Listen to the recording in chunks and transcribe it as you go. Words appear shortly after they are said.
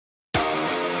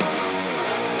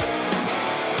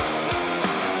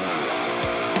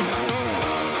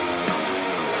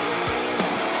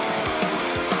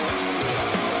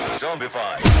be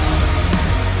fine.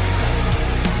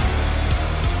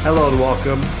 Hello and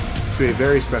welcome to a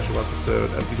very special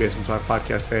episode of the Basement Talk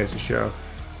Podcast Fantasy Show.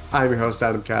 I'm your host,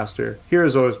 Adam Castor. Here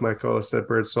as always, my co-host, Ed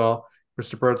Birdsall.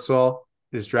 Mr. Birdsall,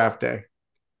 it is draft day.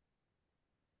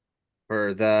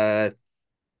 For the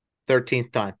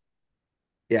 13th time.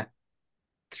 Yeah,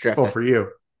 it's draft Oh, day. for you.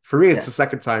 For me, it's Yeah. the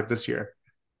second time this year.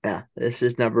 Yeah, this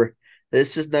is number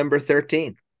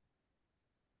 13.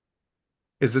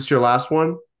 Is this your last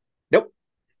one? Nope.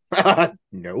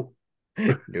 No.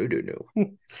 No.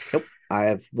 Nope. I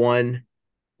have one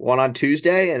on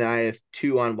Tuesday and I have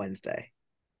two on Wednesday.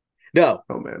 No,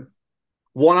 Oh, man.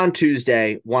 one on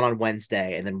Tuesday, one on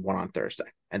Wednesday, and then one on Thursday.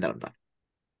 And then I'm done.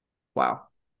 Wow.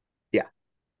 Yeah.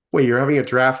 Wait, you're having a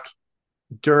draft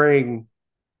technically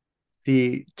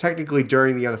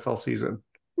during the NFL season.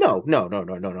 No. In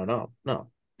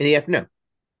the afternoon.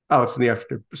 Oh, it's in the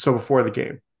afternoon. So before the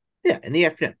game. Yeah, in the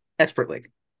afternoon. Expert League.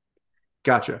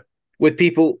 Gotcha. With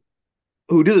people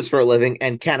who do this for a living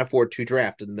and can't afford to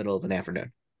draft in the middle of an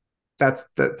afternoon. That's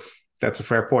a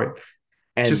fair point.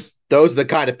 And Just those are the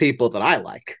kind of people that I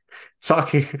like.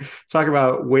 talking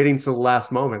about waiting till the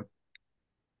last moment,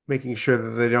 making sure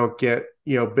that they don't get,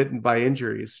 bitten by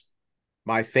injuries.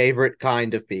 My favorite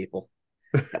kind of people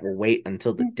that will wait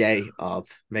until the day of,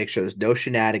 make sure there's no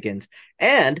shenanigans,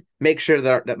 and make sure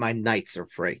that my nights are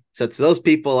free. So to those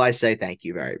people, I say thank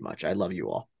you very much. I love you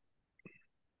all.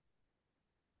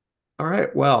 All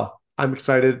right. Well, I'm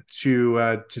excited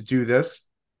to do this.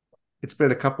 It's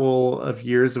been a couple of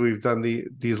years that we've done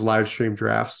these live stream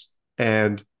drafts,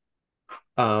 and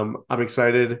I'm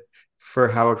excited for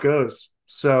how it goes.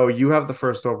 So you have the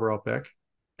first overall pick,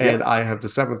 and Yep. I have the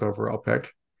seventh overall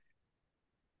pick,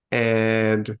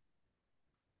 and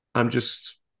I'm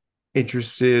just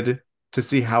interested to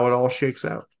see how it all shakes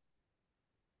out.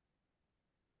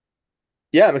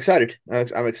 Yeah, I'm excited.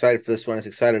 I'm excited for this one. As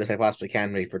excited as I possibly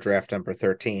can be for draft number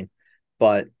 13.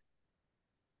 But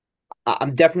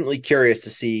I'm definitely curious to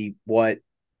see what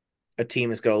a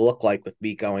team is going to look like with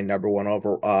me going number one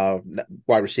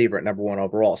wide receiver at number one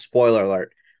overall. Spoiler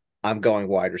alert, I'm going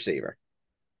wide receiver.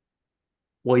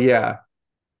 Well, yeah,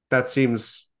 that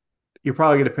seems you're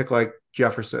probably going to pick like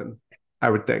Jefferson, I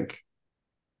would think.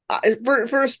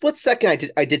 For a split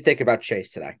second, I did think about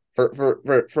Chase today. For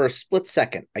a split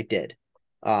second, I did.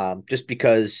 Just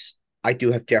because I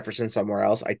do have Jefferson somewhere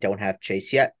else, I don't have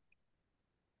Chase yet.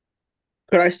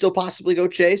 Could I still possibly go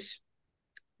Chase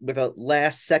with a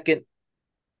last second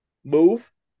move?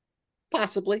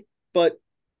 Possibly, but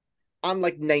I'm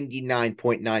like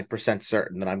 99.9%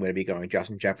 certain that I'm going to be going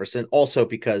Justin Jefferson. Also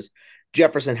because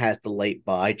Jefferson has the late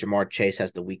bye, Jamar Chase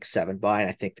has the week 7 bye, and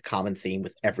I think the common theme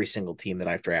with every single team that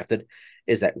I've drafted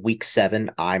is that week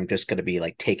 7, I'm just going to be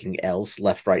like taking L's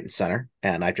left, right, and center,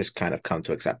 and I've just kind of come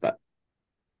to accept that.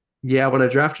 Yeah, when I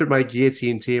drafted my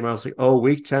guillotine team, I was like, oh,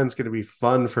 week 10 is going to be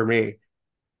fun for me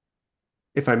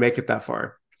if I make it that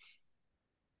far.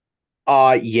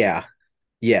 Yeah.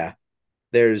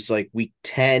 There's like week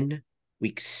 10,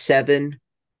 week 7,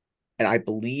 and I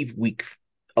believe week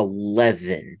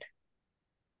 11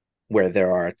 where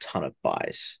there are a ton of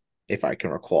buys, if I can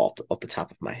recall off the top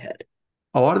of my head.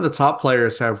 A lot of the top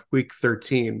players have week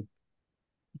 13.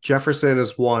 Jefferson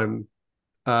is one.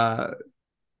 Uh,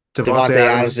 Devontae Devontae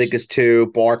Adams, I think, Adams. is 2.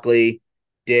 Barkley,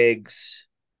 Diggs.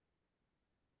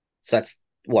 So that's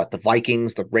what? The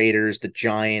Vikings, the Raiders, the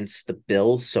Giants, the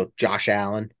Bills. So Josh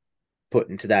Allen put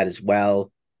into that as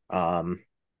well. The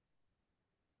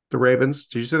Ravens.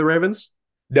 Did you say the Ravens?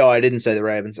 No, I didn't say the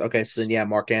Ravens. Okay, so then yeah,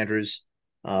 Mark Andrews,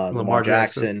 Lamar Lamar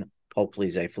Jackson. Jackson, hopefully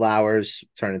Zay Flowers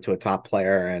turn into a top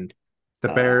player, and The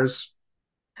Bears.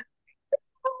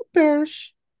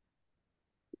 Bears.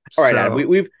 All right, Adam.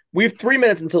 So, We've 3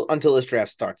 minutes until this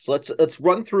draft starts. So let's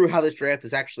run through how this draft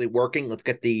is actually working. Let's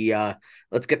get the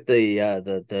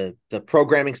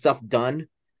programming stuff done,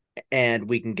 and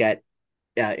we can get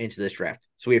into this draft.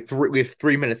 So we have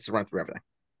 3 minutes to run through everything.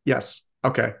 yes.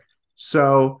 Okay.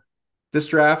 So, this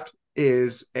draft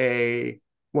is a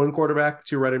one quarterback,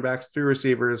 two running backs, three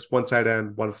receivers, one tight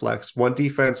end, one flex, one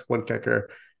defense, one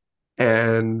kicker,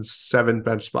 and 7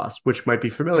 bench spots, which might be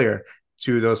familiar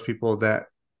to those people that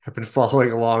have been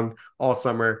following along all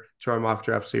summer to our mock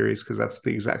draft series, because that's the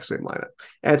exact same lineup.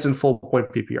 And it's in full point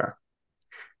PPR.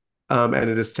 And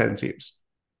it is 10 teams.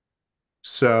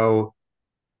 So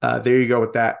there you go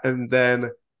with that. And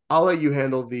then I'll let you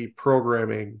handle the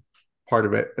programming part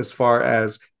of it as far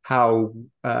as how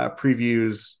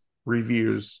previews,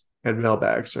 reviews, and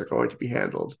mailbags are going to be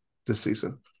handled this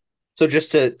season. So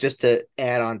just to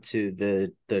add on to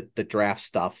the draft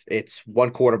stuff, it's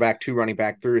one quarterback, two running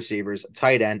back, three receivers, a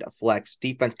tight end, a flex,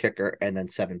 defense kicker, and then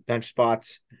 7 bench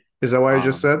spots. Is that what I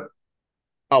just Um, said?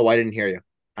 oh, I didn't hear you.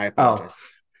 I Oh, apologize.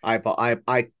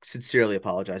 I sincerely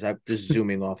apologize. I'm just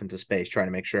zooming off into space, trying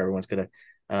to make sure everyone's gonna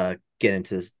get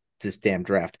into this damn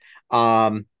draft.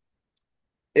 Um,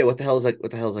 what the hell is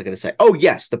I gonna say? Oh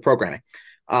yes, the programming.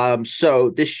 So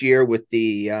this year with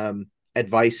the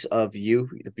advice of you,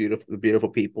 the beautiful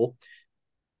people,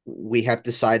 we have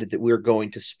decided that we're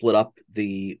going to split up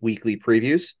the weekly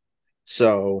previews.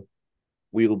 So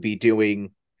we will be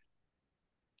doing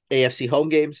AFC home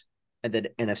games and then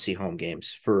NFC home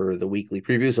games for the weekly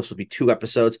previews. This will be 2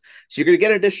 episodes. So you're going to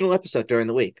get an additional episode during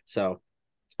the week. So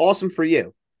it's awesome for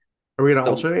you. are we gonna The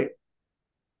alternate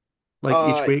like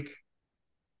each uh week?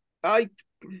 I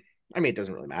I mean it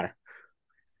doesn't really matter.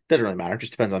 Doesn't really matter. It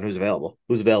just depends on who's available.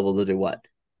 Who's available to do what.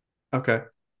 Okay.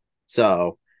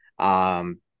 So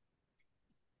um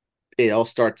it all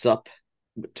starts up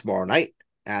tomorrow night.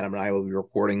 Adam and I will be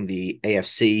recording the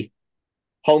AFC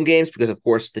home games because of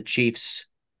course the Chiefs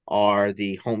are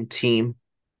the home team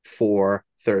for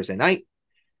Thursday night.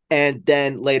 And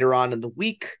then later on in the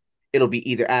week, it'll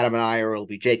be either Adam and I or it'll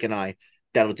be Jake and I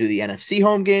that'll do the NFC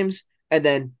home games. And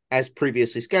then, as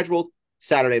previously scheduled,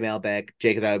 Saturday mailbag,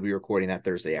 Jake and I will be recording that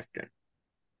Thursday afternoon.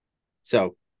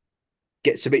 So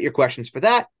submit your questions for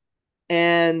that.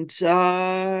 And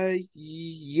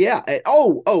yeah.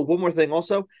 One more thing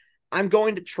also. I'm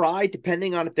going to try,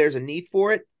 depending on if there's a need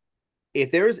for it,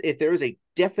 if there is a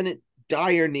definite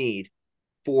dire need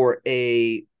for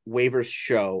a waivers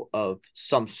show of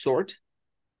some sort,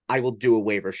 I will do a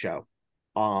waiver show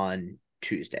on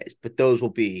Tuesdays, but those will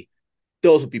be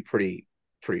pretty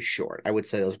short. I would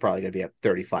say those are probably going to be at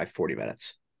 35, 40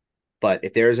 minutes. But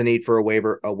if there is a need for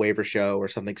a waiver show or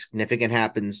something significant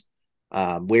happens,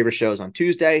 waiver shows on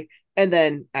Tuesday, and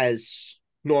then as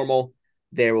normal,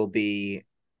 there will be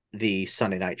the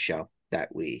Sunday night show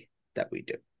that we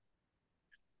do.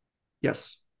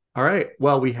 Yes. All right.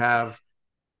 Well, we have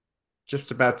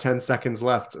just about 10 seconds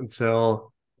left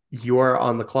until you're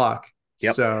on the clock.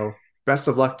 Yep. So best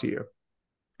of luck to you.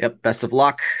 Yep. Best of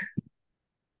luck.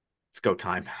 It's go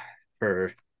time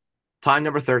for time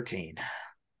number 13.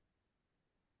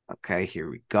 Okay, here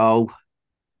we go.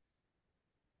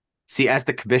 See, as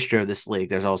the commissioner of this league,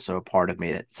 there's also a part of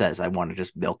me that says I want to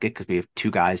just milk it because we have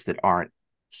two guys that aren't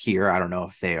here. I don't know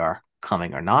if they are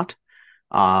coming or not.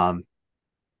 Um,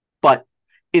 but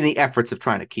in the efforts of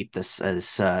trying to keep this as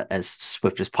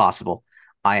swift as possible,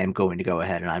 I am going to go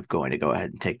ahead and I'm going to go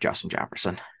ahead and take Justin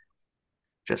Jefferson.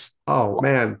 Just Oh lock,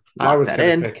 man, I lock was that gonna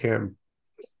in. pick him.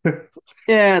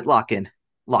 Yeah, lock in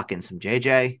some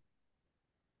JJ.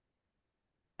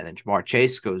 And then Jamar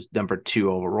Chase goes number 2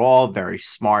 overall. Very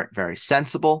smart, very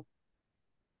sensible.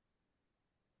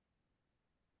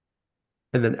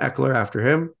 And then Eckler after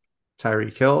him,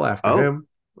 Tyreek Hill after Oh, him.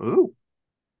 ooh.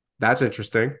 That's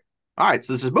interesting. All right,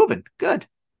 so this is moving. Good,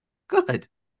 good.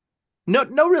 No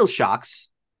real shocks.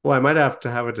 Well, I might have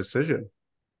to have a decision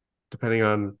depending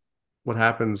on what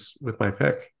happens with my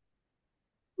pick.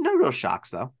 No real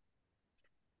shocks though.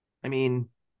 I mean,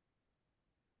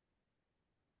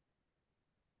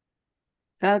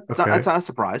 that's Okay. not a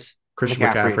surprise. Christian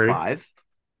McCaffrey at McCaffrey. 5.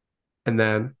 And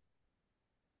then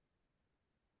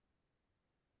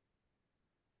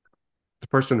the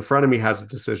person in front of me has a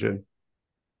decision,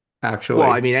 Well, I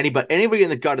actually. mean, anybody in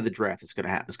the gut of the draft is gonna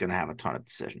have a ton of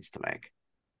decisions to make.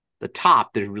 The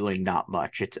top, there's really not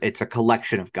much. It's a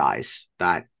collection of guys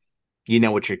that you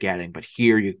know what you're getting. But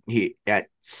here, at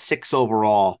 6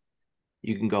 overall,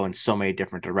 you can go in so many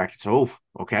different directions. Oh,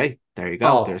 okay, there you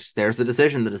go. Oh, There's the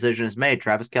decision. The decision is made.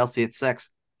 Travis Kelce at 6.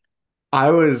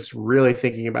 I was really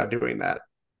thinking about doing that.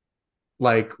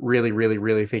 Like, really, really,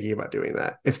 really thinking about doing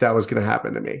that if that was going to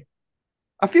happen to me.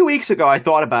 A few weeks ago, I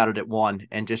thought about it at 1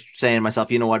 and just saying to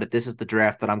myself, you know what? If this is the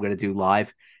draft that I'm going to do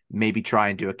live, maybe try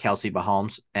and do a Kelsey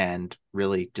Mahomes and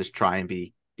really just try and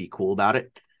be cool about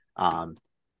it. Um,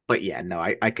 but yeah, no,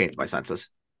 I came to my senses.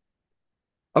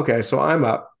 Okay, so I'm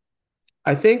up.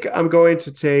 I think I'm going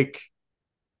to take.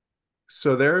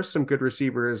 So there are some good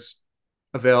receivers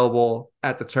available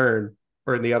at the turn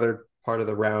or in the other part of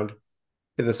the round,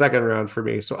 in the second round for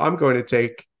me. So I'm going to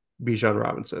take Bijan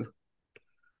Robinson.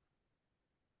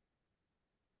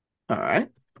 All right.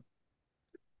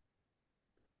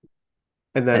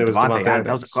 And then And it was Devontae Devontae Adams,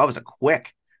 Adams. that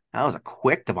was a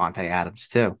quick Devontae Adams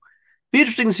too. Be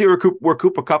interesting to see where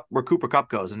Cooper Cup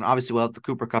goes, and obviously we'll have the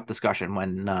Cooper Cup discussion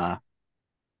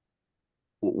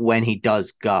when he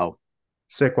does go.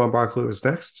 Saquon Barkley was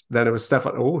next. Then it was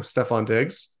Stephon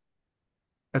Diggs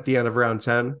at the end of round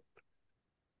 10.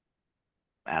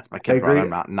 That's my I kid brother.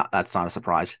 agree. I'm not. That's not a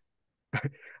surprise.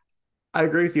 I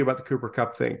agree with you about the Cooper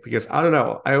Cup thing because I don't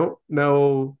know. I don't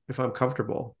know if I'm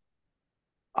comfortable.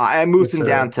 I moved Yes, him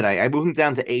down sir. today. I moved him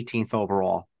down to 18th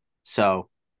overall. So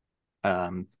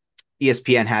um,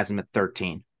 ESPN has him at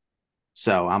 13.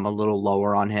 So I'm a little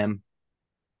lower on him,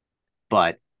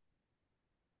 but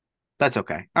that's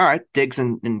okay. All right, Diggs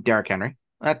and Derrick Henry.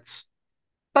 That's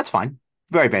fine.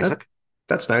 Very That basic.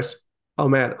 that's nice. Oh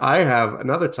man, I have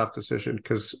another tough decision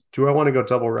because do I want to go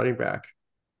double running back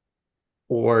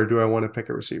or do I want to pick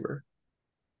a receiver?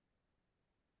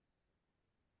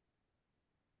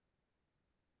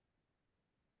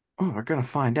 Oh, we're gonna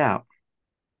find out.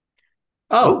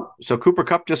 Oh, Oh, so Cooper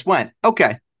Cup just went.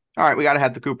 Okay. All right, we got to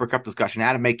have the Cooper Cup discussion.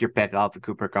 How to make your pick? I'll have the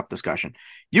Cooper Cup discussion.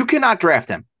 You cannot draft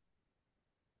him.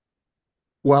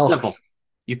 well, Simple.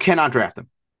 You cannot draft him.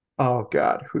 oh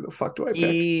God, who the fuck do I pick?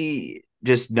 He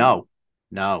just no,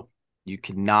 no. You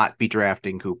cannot be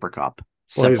drafting Cooper Cup.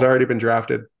 Well, he's Simple. already been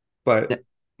drafted, but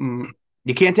mm,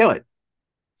 You can't do it.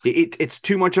 It's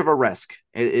too much of a risk.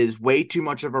 It is way too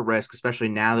much of a risk, especially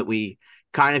now that we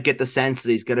kind of get the sense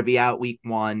that he's going to be out week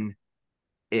one.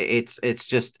 It's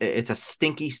just it's a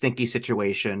stinky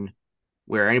situation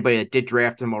where anybody that did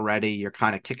draft him already, you're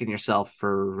kind of kicking yourself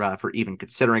for even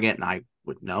considering it. And I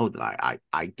would know that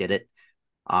I did it.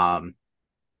 Um,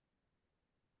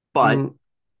 but mm,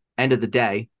 end of the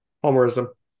day, homerism.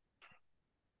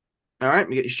 all right,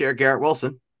 you get your share Garrett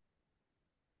Wilson.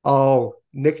 Oh,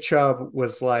 Nick Chubb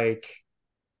was like,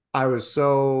 I was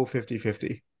so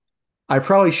 50-50. I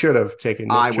probably should have taken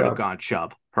Nick I would have Chubb. gone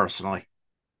Chubb personally.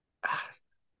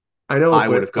 I know, I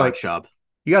would but have gone like Chubb.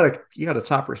 you got a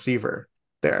top receiver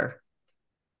there.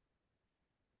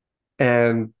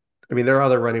 And I mean there are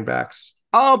other running backs.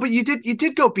 Oh, but you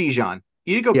did go Bijan.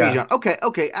 You did go Yeah. Bijan.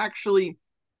 Okay. Actually,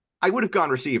 I would have gone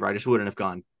receiver. I just wouldn't have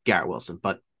gone Garrett Wilson.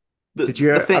 But Did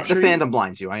you I'm the sure you, fandom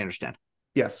blinds you. I understand.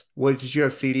 yes. What did you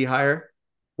have CD higher?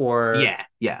 Or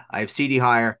Yeah. I have CD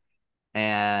higher,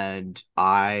 and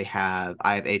I have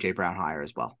AJ Brown higher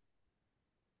as well.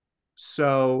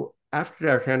 so after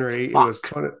Derrick Henry, Fuck. It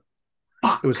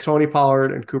was Fuck. Tony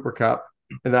Pollard and Cooper Cup,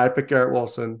 and then I picked Garrett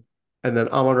Wilson, and then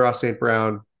Amon-Ra St.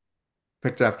 Brown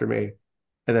picked after me,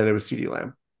 and then it was CeeDee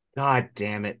Lamb. God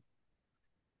damn it.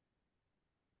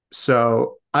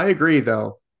 So I agree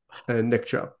though, and Nick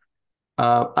Chubb.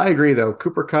 I agree though.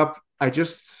 Cooper Cup,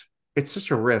 it's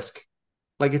such a risk.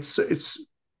 Like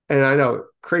and I know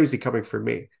crazy coming from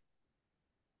me.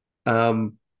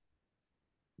 Um,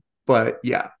 but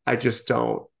yeah, I just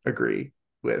don't agree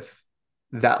with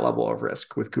that level of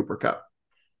risk with Cooper Cup.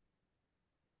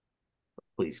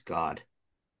 Please God.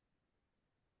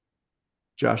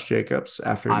 Josh Jacobs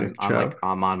after Nick Chubb.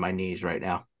 I'm on my knees right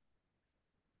now.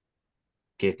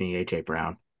 Give me AJ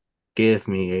Brown. Give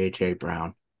me AJ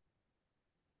Brown.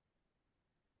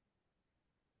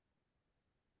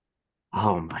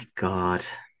 Oh my God.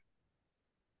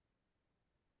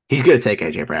 He's gonna take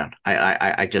AJ Brown.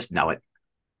 I just know it.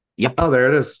 Yep. Oh, there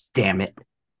it is. Damn it.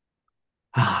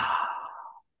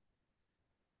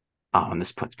 Oh, and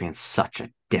this puts me in such a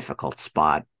difficult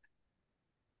spot.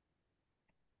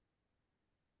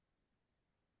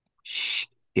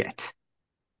 Shit.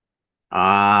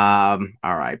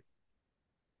 All right.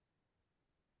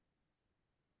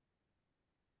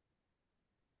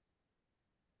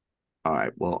 All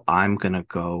right. Well, I'm gonna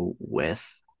go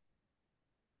with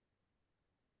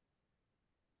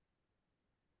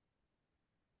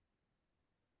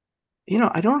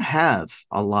I don't have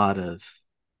a lot of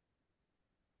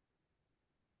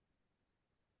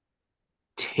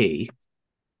T.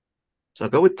 So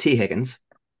I'll go with T Higgins.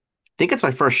 I think it's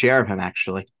my first share of him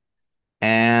actually.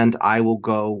 And I will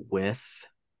go with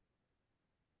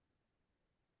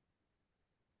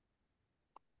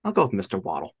I'll go with Mr.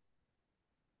 Waddle.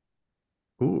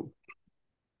 Ooh,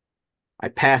 I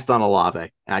passed on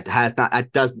Olave. It has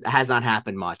not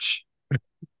happened much.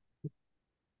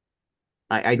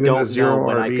 I doing the don't know zero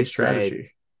when I RB could say,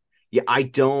 strategy. yeah, I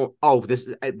don't. Oh, this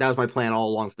that was my plan all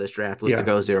along for this draft was to Yeah,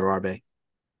 go zero RB.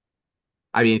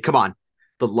 I mean, come on,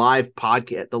 the live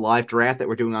draft that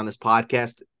we're doing on this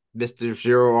podcast, Mister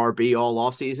Zero RB all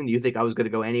off season. Do you think I was going to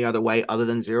go any other way other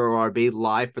than zero RB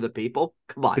live for the people?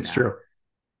 Come on it's now, true.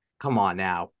 come on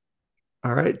now.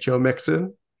 All right, Joe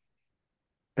Mixon,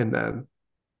 and then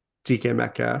DK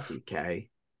Metcalf. DK.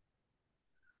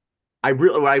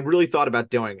 What I really thought about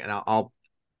doing, and I'll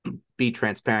be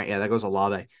transparent. Yeah, that goes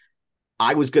Olave.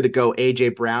 I was going to go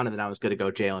AJ Brown, and then I was going to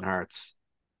go Jalen Hurts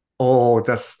Oh,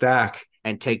 the stack.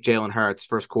 and take Jalen Hurts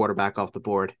first quarterback off the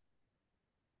board.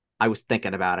 I was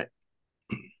thinking about it,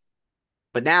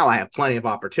 but now I have plenty of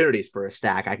opportunities for a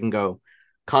stack. I can go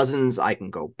Cousins, I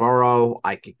can go Burrow,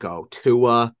 I could go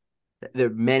Tua. There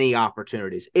are many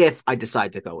opportunities if I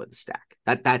decide to go with the stack.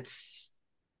 That's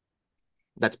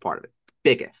part of it.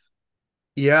 Big if.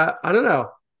 Yeah, I don't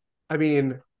know. I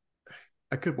mean,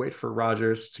 I could wait for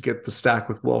Rodgers to get the stack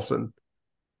with Wilson,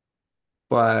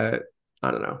 but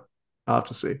I don't know. I'll have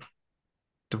to see.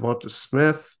 Devonta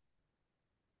Smith.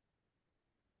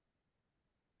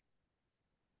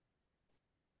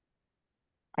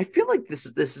 I feel like this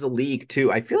is a league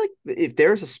too. I feel like if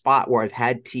there's a spot where I've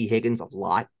had T Higgins a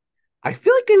lot, I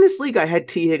feel like in this league I had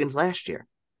T Higgins last year.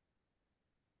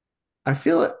 I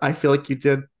feel like you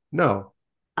did. No.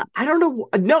 I don't know.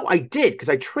 No, I did because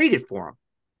I traded for him.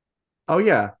 Oh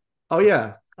yeah. Oh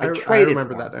yeah. I I I traded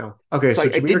remember for that him. now. Okay, So so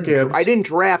Jameer I Gibbs. didn't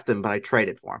draft him, but I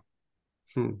traded for him.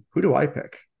 Who do I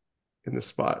pick in this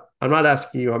spot? I'm not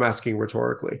asking you, I'm asking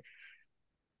rhetorically.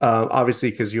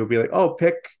 Obviously, because you'll be like, oh,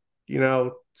 pick,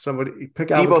 somebody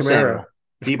pick Alvin Debo Kamara. Samuel.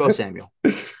 Debo Samuel.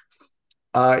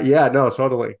 Yeah, no,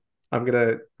 totally. I'm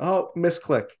gonna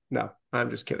misclick. No, I'm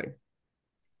just kidding.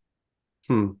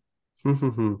 Hmm.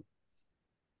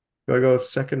 Do I go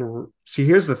second? See,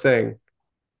 here's the thing.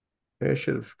 I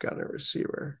should have gotten a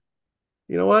receiver.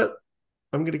 You know what?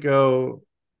 I'm gonna go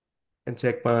and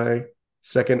take my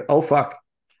second. Oh fuck.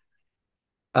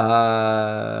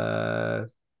 Uh,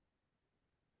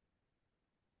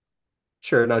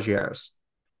 sure, Najee Harris.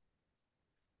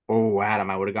 Oh, Adam,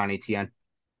 I would have gone ETN.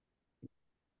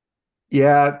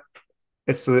 Yeah,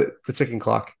 it's the ticking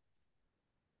clock.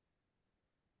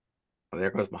 Oh, there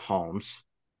goes Mahomes.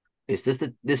 This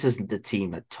isn't the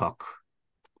team that took.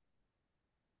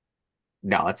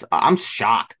 No, it's I'm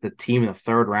shocked. The team in the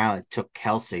third round that took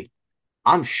Kelsey.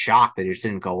 I'm shocked they just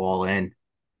didn't go all in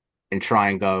and try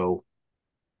and go.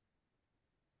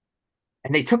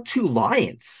 And they took two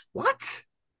Lions. What?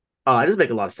 Oh, that doesn't make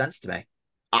a lot of sense to me.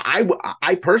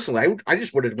 I personally, I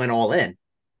just would have went all in.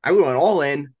 I would have went all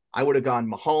in. I would have gone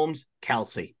Mahomes,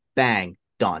 Kelsey, bang,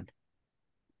 done.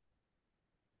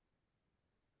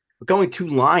 But going two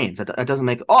Lions, that doesn't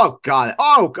make. Oh God,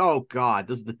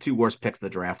 those are the two worst picks of the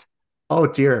draft. Oh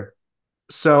dear.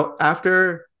 So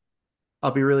after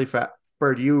I'll be really fat.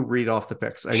 Bird, you read off the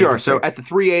picks. I need Sure. to So think. at the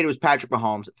 3-8, it was Patrick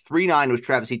Mahomes. 3-9, it was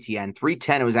Travis Etienne.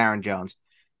 3-10, it was Aaron Jones.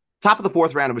 Top of the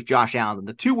fourth round, it was Josh Allen. And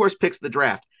the two worst picks of the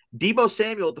draft: Debo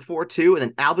Samuel at the 4-2, and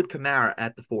then Alvin Kamara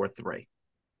at the 4-3.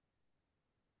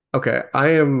 Okay, I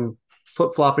am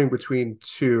flip-flopping between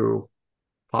two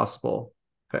possible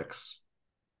picks.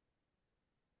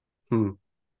 Hmm.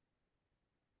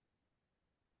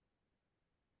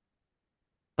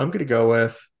 I'm gonna go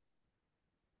with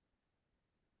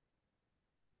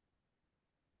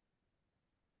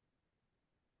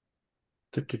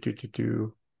do, do, do, do,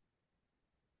 do.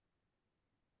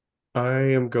 I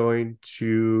am going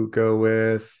to go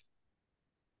with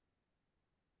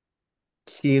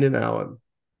Keenan Allen.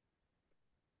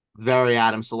 Very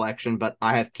Adam selection, but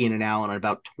I have Keenan Allen in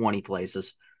about 20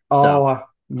 places. So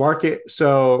Market.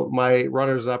 So my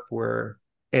runners up were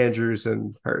Andrews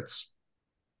and Hurts.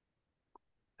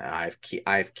 I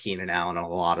have Keenan Allen in a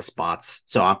lot of spots.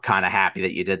 So I'm kind of happy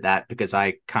that you did that because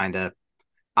I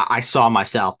saw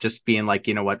myself just being like,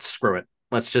 you know what, screw it.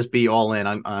 Let's just be all in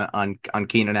on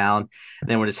Keenan Allen. And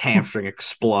then when his hamstring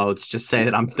explodes, just say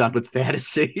that I'm done with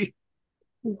fantasy.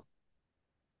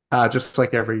 Just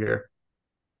like every year.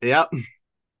 Yep.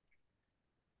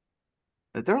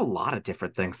 There are a lot of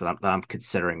different things that I'm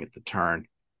considering at the turn.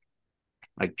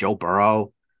 Like Joe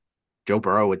Burrow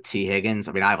with T Higgins.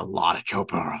 I mean, I have a lot of Joe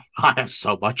Burrow. I have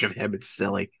so much of him. It's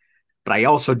silly. But I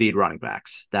also need running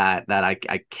backs that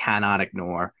I cannot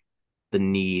ignore the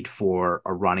need for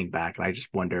a running back. And I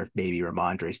just wonder if maybe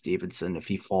Ramondre Stevenson, if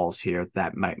he falls here,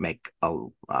 that might make a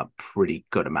pretty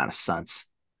good amount of sense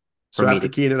for So me after to.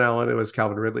 Keenan Allen, it was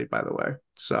Calvin Ridley, by the way.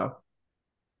 So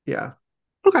yeah.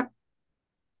 Okay. Well,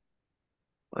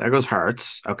 there goes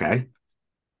Hurts. Okay.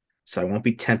 So I won't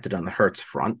be tempted on the Hurts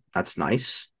front. That's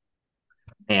nice.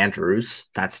 Andrews.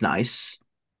 That's nice.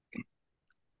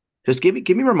 Just give me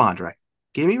Ramondre.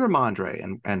 Give me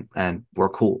Ramondre and we're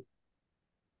cool.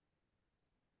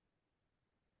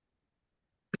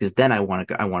 Because then I want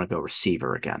to go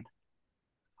receiver again.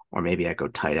 Or maybe I go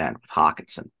tight end with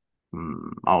Hawkinson.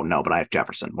 Oh no, but I have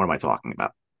Jefferson. What am I talking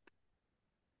about?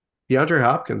 DeAndre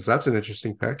Hopkins, that's an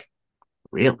interesting pick.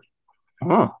 Really?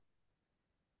 Oh,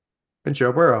 And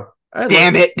Joe Burrow. Hey,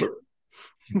 damn it.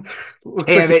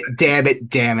 looks Damn like it. Damn it.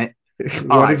 Damn it.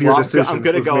 All one right. of your Well, I'm decisions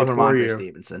going to was go with made for Ramondre you.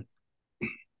 Stevenson.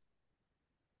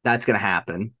 That's going to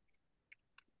happen.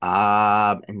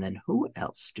 And then who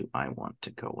else do I want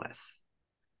to go with?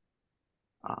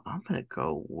 I'm going to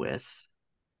go with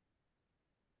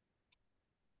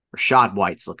Rashad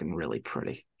White's looking really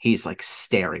pretty. He's like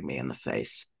staring me in the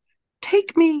face.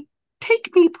 Take me.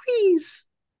 Take me, please.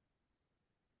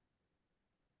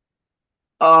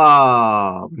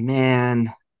 Oh,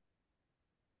 man.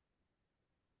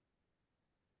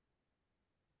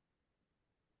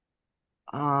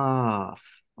 Ah,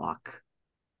 fuck.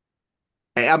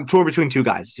 Hey, I'm torn between two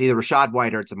guys. It's either Rashad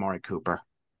White or it's Amari Cooper.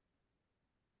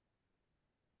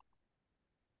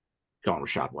 Going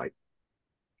Rashad White.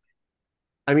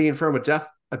 I mean, from a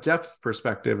depth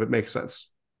perspective, it makes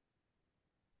sense.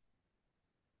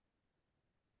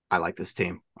 I like this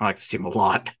team. I like this team a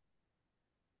lot.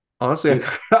 Honestly,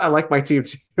 I like my team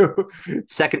too.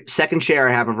 Second share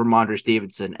I have of Ramondre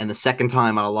Stevenson, and the second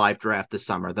time on a live draft this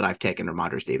summer that I've taken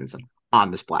Ramondre Stevenson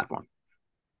on this platform.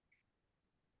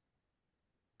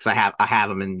 Because I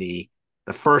have him in the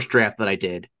first draft that I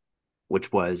did,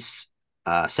 which was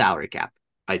salary cap.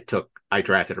 I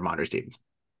drafted Ramondre Stevenson.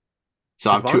 So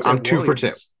Javante I'm 2 for 2.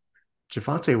 Williams.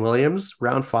 Javante Williams,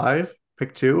 round 5,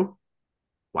 pick 2.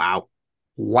 Wow.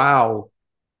 Wow.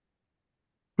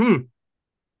 Hmm.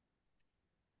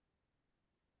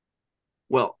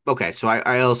 Well, okay. So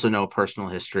I also know personal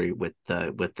history with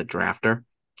the drafter.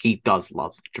 He does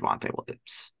love Javante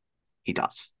Williams. He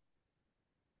does.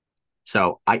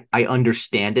 So I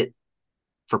understand it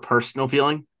for personal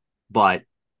feeling, but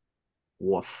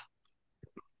woof.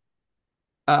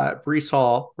 Brees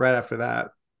Hall, right after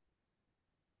that.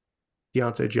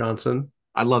 Deontay Johnson.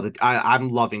 I love it. I'm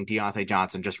loving Deontay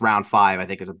Johnson. Just round 5, I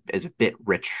think is a bit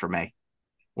rich for me.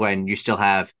 When you still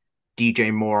have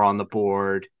DJ Moore on the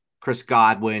board, Chris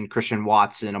Godwin, Christian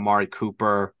Watson, Amari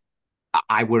Cooper.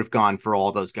 I would have gone for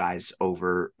all those guys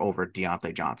over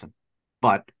Deontay Johnson,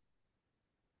 but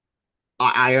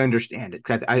I understand it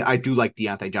because I do like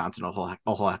Deontay Johnson a whole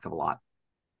heck of a lot.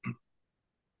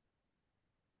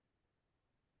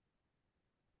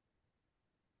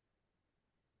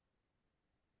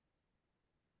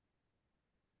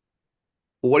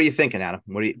 What are you thinking, Adam?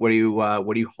 What are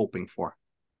you hoping for?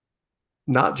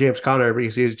 Not James Conner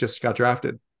because he just got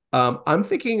drafted. I'm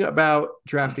thinking about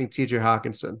drafting TJ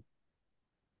Hawkinson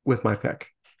with my pick.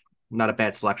 Not a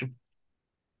bad selection.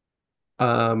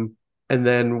 Um, and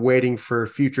then waiting for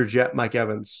future Jet Mike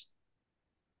Evans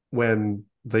when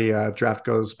the draft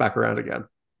goes back around again.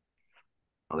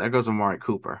 Well, there goes Amari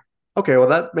Cooper. Okay, well,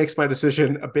 that makes my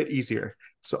decision a bit easier.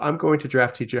 So I'm going to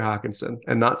draft TJ Hawkinson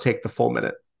and not take the full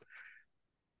minute.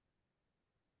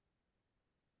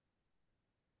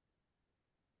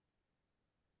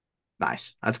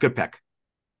 Nice. That's a good pick.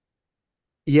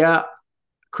 Yeah,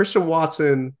 Christian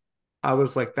Watson, I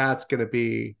was like, that's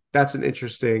an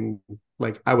interesting,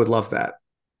 like, I would love that.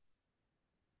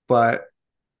 But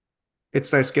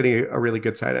it's nice getting a really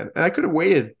good tight end. And I could have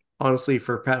waited, honestly,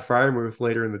 for Pat Fryermuth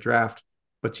later in the draft.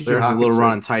 But TJ There's a little run on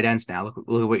Hawkinson, tight ends now. Look at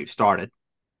what you've started.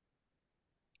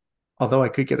 although I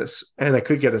could get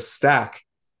a stack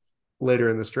later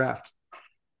in this draft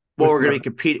Well, with we're gonna my, be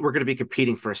compete. We're gonna be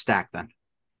competing for a stack then.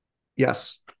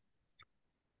 yes.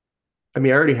 I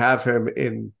mean, I already have him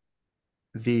in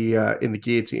the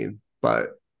guillotine,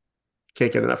 but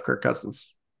can't get enough Kirk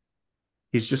Cousins.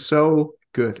 He's just so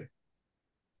good, He's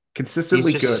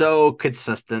consistently just good. so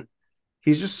consistent.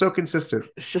 He's just so consistent.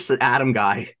 It's just an Adam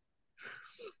guy.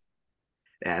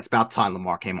 Yeah, it's about time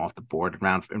Lamar came off the board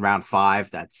in round 5.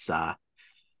 It's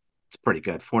pretty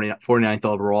good. 49th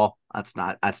overall. That's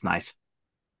nice.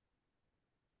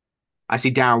 I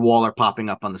see Darren Waller popping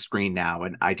up on the screen now,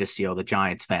 and I just see all the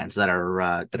Giants fans that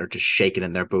are just shaking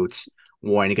in their boots,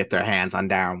 wanting to get their hands on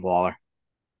Darren Waller.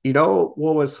 You know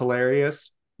what was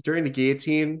hilarious during the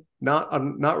guillotine? Not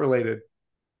related.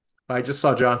 I just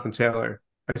saw Jonathan Taylor.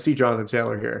 I see Jonathan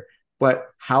Taylor here, but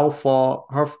how far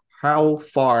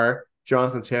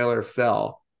Jonathan Taylor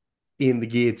fell in the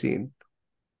guillotine?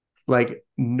 Like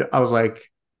I was like,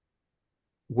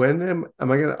 when am I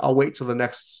gonna? I'll wait till the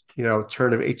next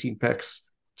turn of 18 picks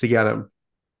to get him.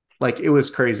 Like it was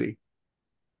crazy.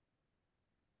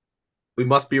 We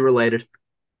must be related.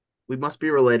 We must be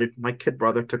related. My kid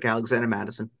brother took Alexander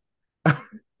Madison.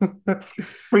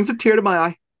 Brings a tear to my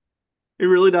eye. It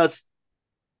really does.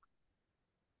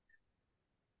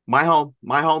 My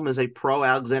home is a pro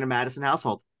Alexander Madison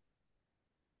household.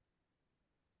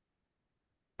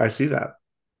 I see that.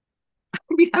 I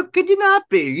mean, how could you not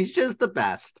be? He's just the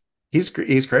best. He's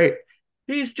great.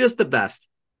 He's just the best.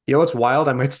 You know what's wild?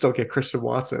 I might still get Christian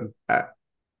Watson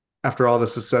after all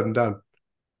this is said and done.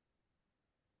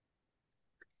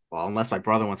 Well, unless my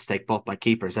brother wants to take both my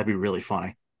keepers, that'd be really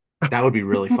funny. That would be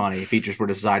really funny if he just were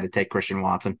to decide to take Christian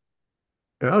Watson.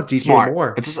 Oh, DJ Smart.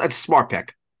 Moore, It's a smart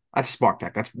pick. That's a smart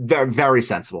pick. That's very, very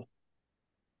sensible.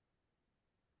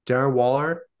 Darren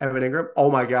Waller, Evan Ingram.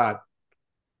 Oh my God.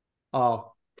 Oh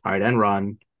All right, and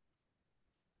run.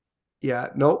 yeah.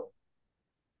 Nope.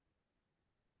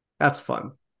 That's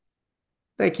fun.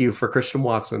 Thank you for Christian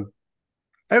Watson.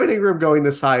 Evan Ingram going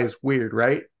this high is weird,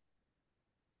 right?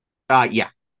 Yeah,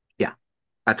 yeah.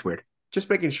 That's weird. Just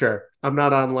making sure I'm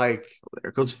not on like,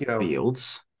 There goes you know,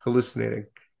 Fields. hallucinating.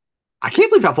 I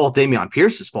can't believe how far Dameon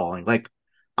Pierce is falling. Like,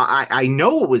 I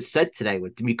know what was said today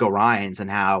with D'Amico Ryans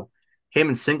and how him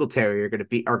and Singletary are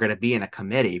gonna be in a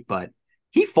committee, but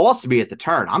he falls to me at the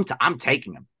turn. I'm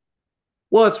taking him.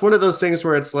 Well, it's one of those things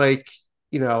where it's like,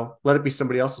 let it be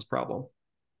somebody else's problem.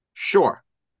 Sure,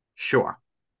 sure.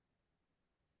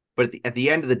 But at the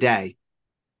end of the day,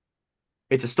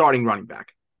 it's a starting running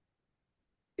back.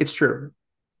 It's true.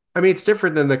 I mean, it's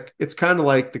different than it's kind of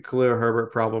like the Khalil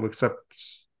Herbert problem, except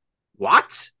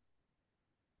What?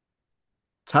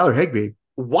 Tyler Higbee.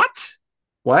 What?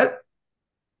 What?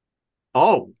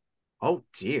 Oh, oh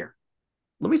dear.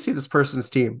 Let me see this person's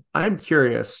team. I'm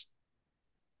curious.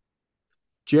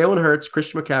 Jalen Hurts,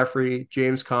 Christian McCaffrey,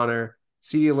 James Conner,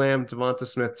 CeeDee Lamb, Devonta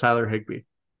Smith, Tyler Higbee.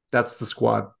 That's the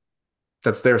squad.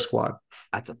 That's their squad.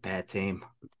 That's a bad team.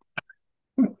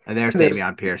 And there's And there's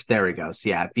Dameon Pierce. There he goes.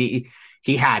 Yeah,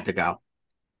 he had to go.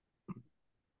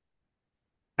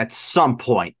 At some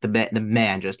point, the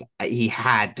man just he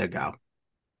had to go.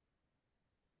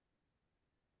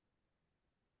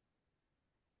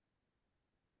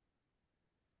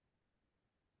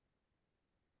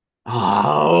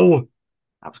 Oh,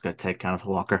 I was gonna take Kenneth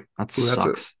Walker. That ooh,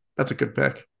 sucks. that's a good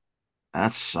pick.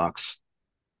 That sucks.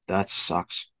 That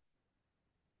sucks.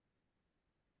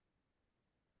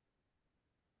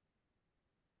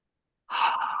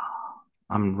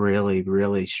 I'm really,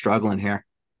 really struggling here.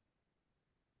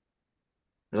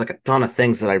 There's like a ton of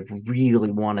things that I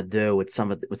really want to do with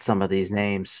some of these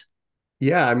names.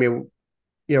 Yeah, I mean,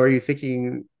 are you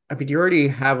thinking? I mean, you already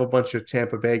have a bunch of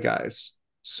Tampa Bay guys,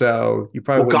 so you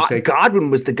probably Well, wouldn't take. Godwin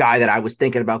was the guy that I was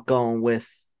thinking about going with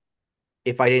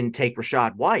if I didn't take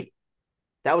Rashad White.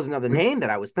 That was another name that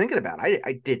I was thinking about.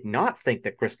 I did not think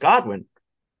that Chris Godwin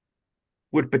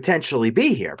would potentially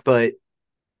be here, but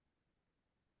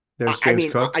There's I James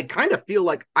mean, I Cook. kind of feel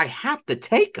like I have to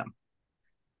take him.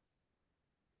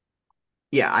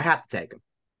 Yeah, I have to take him.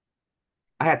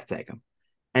 I have to take him.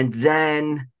 And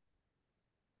then,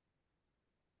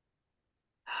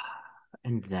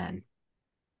 and then,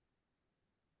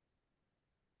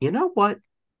 you know what?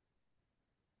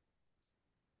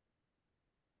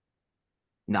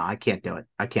 No, I can't do it.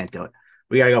 I can't do it.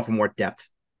 We got to go for more depth.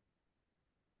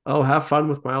 Oh, have fun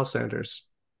with Miles Sanders.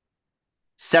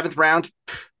 Seventh round,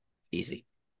 easy,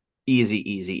 easy,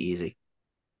 easy, easy.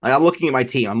 Like I'm looking at my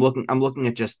team. I'm looking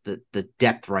at just the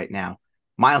depth right now.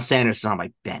 Miles Sanders is on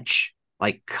my bench.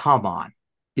 Like, come on.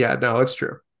 Yeah, no, it's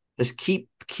true. Just keep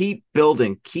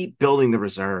building the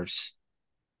reserves.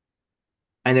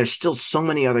 And there's still so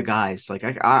many other guys. Like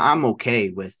I'm okay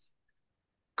with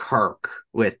Kirk,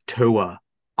 with Tua.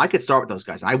 I could start with those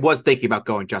guys. I was thinking about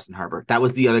going Justin Herbert. That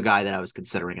was the other guy that I was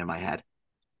considering in my head.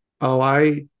 Oh,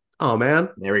 oh man,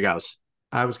 There he goes.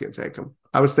 I was gonna take him.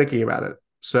 I was thinking about it.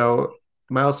 So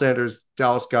Miles Sanders,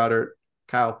 Dallas Goddard,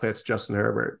 Kyle Pitts, Justin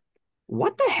Herbert.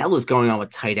 What the hell is going on with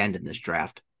tight end in this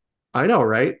draft? I know,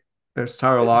 right? There's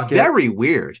Tyler Lockett. Very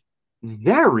weird.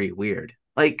 Very weird.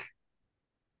 Like,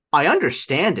 I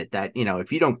understand it that,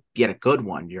 if you don't get a good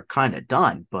one, you're kind of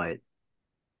done, but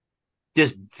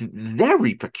just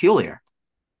very peculiar.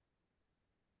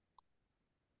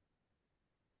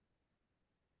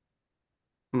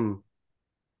 Hmm.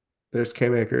 There's K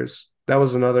Makers. That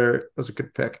was a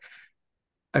good pick.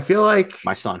 I feel like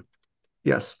My son.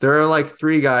 yes, there are like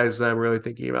three guys that I'm really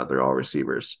thinking about. They're all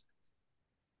receivers.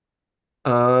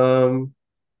 Um,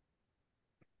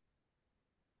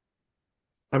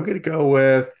 I'm gonna go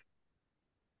with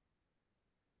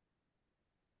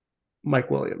Mike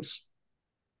Williams.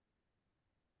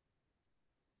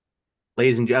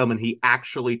 Ladies and gentlemen, he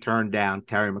actually turned down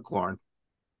Terry McLaurin.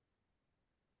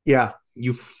 Yeah,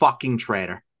 You fucking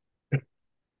traitor.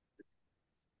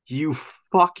 You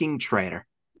fucking traitor.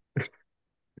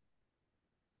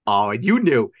 Oh, and you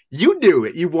knew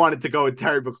it. You wanted to go with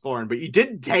Terry McLaurin, but you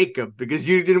didn't take him because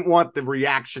you didn't want the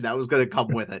reaction that was going to come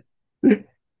with it.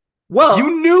 well,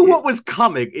 You knew what was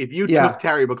coming if you took yeah.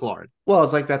 Terry McLaurin. Well,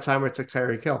 it's like that time I took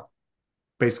Tyreek Hill.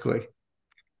 Basically,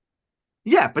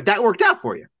 Yeah, but that worked out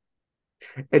for you.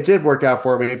 it did work out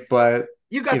for me, but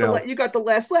You you got the know, you got the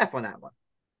last laugh on that one.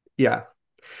 yeah,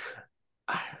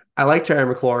 I like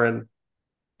Terry McLaurin,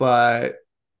 but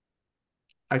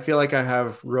I feel like I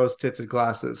have rose tinted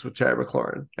glasses with Terry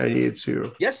McLaurin. I need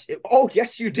to. Yes. Oh,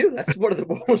 yes, you do. That's one of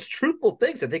the most truthful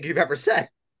things I think you've ever said.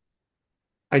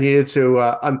 I needed to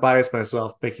unbias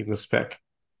myself making this pick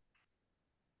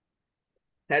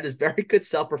That is very good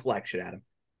self-reflection, Adam.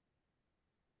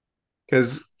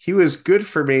 because he was good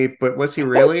for me, but was he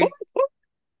really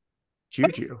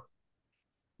Juju?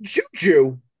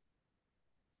 Juju.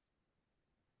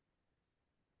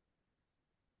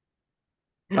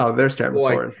 Oh, there's Terry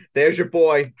Boy, McLaurin. there's your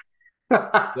boy.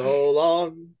 So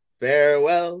long,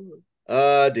 farewell,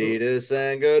 Adidas,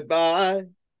 and goodbye.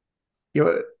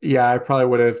 Yeah, I probably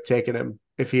would have taken him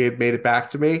if he had made it back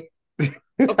to me.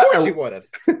 Of course I, you would have.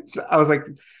 I was like,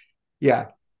 yeah,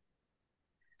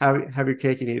 have your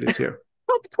cake and eat it too.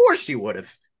 Of course you would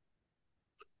have.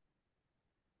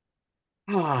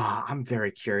 I'm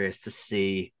very curious to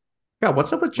see Yeah,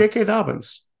 what's up with J.K. what's.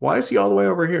 Dobbins? Why is he all the way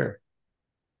over here?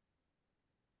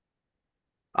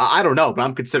 I don't know, but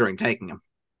I'm considering taking him.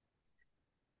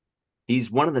 He's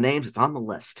one of the names that's on the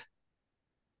list.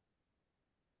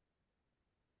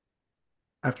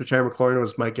 After Terry McLaurin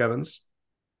was Mike Evans.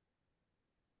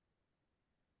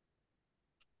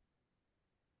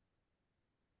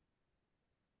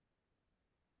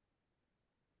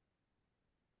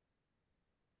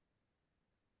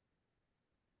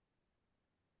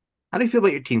 How do you feel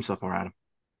about your team so far, Adam?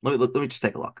 Let me just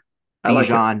take a look. I like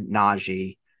it. Bijan,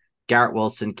 Najee, Garrett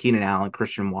Wilson, Keenan Allen,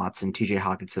 Christian Watson, TJ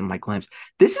Hawkinson, Mike Williams.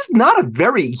 This is not a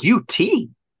very you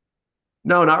team.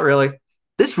 No, not really.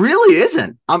 This really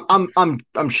isn't.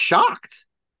 I'm shocked.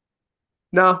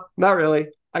 No, not really.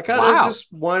 I kind of Wow.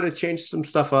 just wanted to change some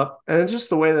stuff up, and just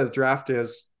the way that the draft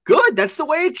is. Good. That's the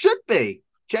way it should be.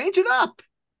 Change it up.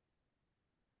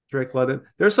 Drake London.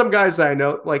 There's some guys that I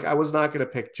know. Like I was not going to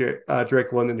pick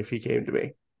Drake London if he came to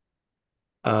me.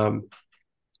 Um,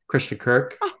 Christian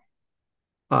Kirk.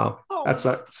 Oh, Oh, that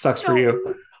oh sucks for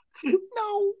you. no.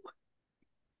 No.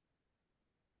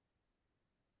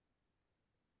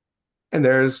 And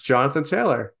there's Jonathan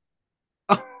Taylor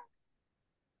Oh.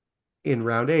 in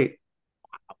round 8.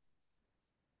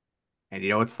 And you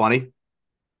know what's funny?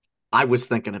 I was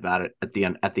thinking about it at the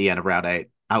end of round 8.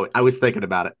 I was thinking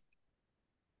about it.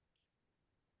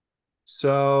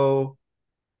 So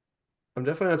I'm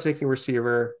definitely not taking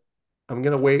receiver. I'm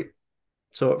gonna wait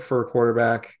for a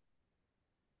quarterback,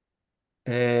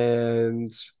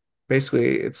 and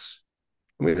basically it's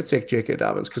I'm gonna take J.K.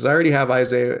 Dobbins because I already have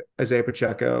Isaiah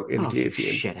Pacheco in Oh, you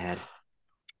P18. shithead.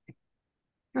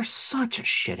 You're such a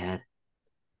shithead.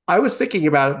 I was thinking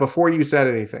about it before you said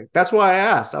anything. That's why I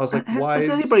asked. I was like, Has, why has is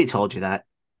anybody told you that?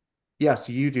 yes,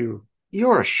 you do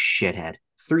You're a shithead.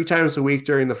 3 times a week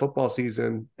during the football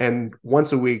season and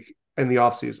once a week in the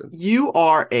off season. You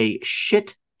are a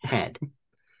shithead.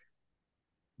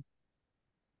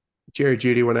 Jerry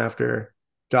Judy went after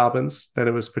Dobbins. Then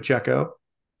it was Pacheco.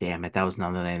 Damn it. That was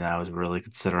another name that I was really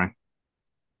considering.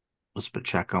 Was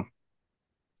Pacheco.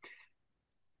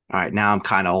 All right, now I'm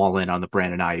kind of all in on the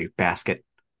Brandon Ayuk basket.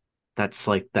 That's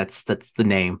the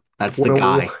name. That's What the a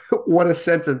guy. what a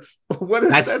sentence! What a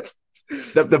That's sentence!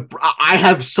 the I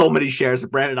have so many shares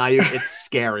of Brandon Ayuk. It's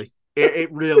scary.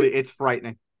 It really it's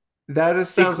frightening, That is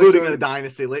sounds like including in a something.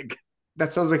 dynasty league.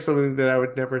 That sounds like something that I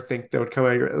would never think that would come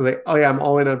out. Like, oh yeah, I'm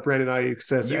all in on Brandon Ayuk.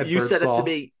 Says You Ed you said it to Birdsall.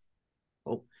 me.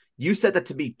 Oh, you said that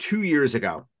to me 2 years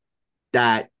ago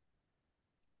that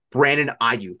Brandon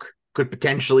Ayuk could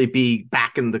potentially be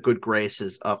back in the good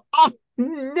graces of. Oh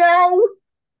no!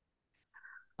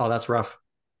 Oh, that's rough.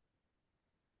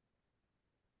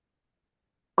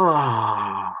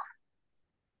 Oh,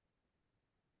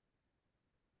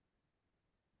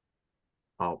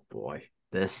 oh boy,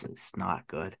 this is not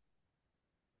good.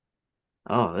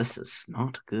 Oh, this is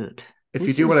not good. If you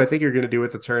This do what I is. think you're going to do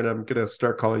with the turn, I'm going to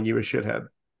start calling you a shithead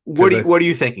What because do you, what are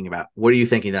you thinking about? What are you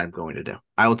thinking that I'm going to do?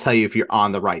 I will tell you if you're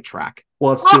on the right track.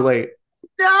 well, it's too Oh late.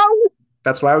 no!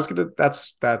 That's why I was going to.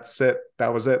 That's it.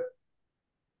 That was it.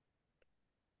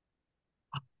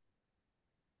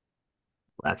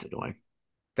 That's annoying.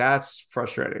 That's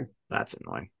frustrating. That's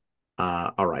annoying.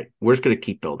 All right, we're just gonna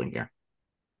keep building here.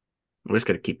 We're just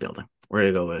gonna keep building. We're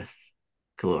gonna go with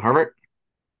Khalil Herbert,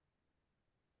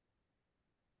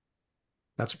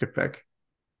 That's a good pick.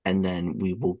 and then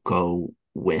we will go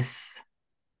with.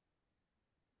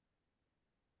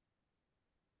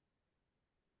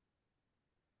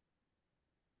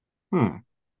 Hmm.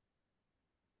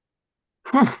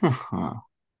 I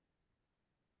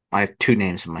have two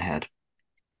names in my head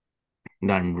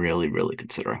that I'm really, really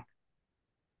considering.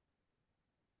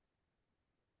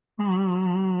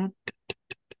 Uh,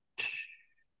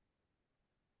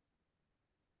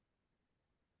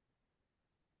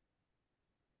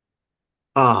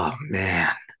 oh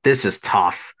man, this is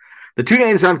tough. The two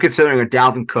names I'm considering are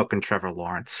Dalvin Cook and Trevor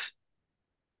Lawrence.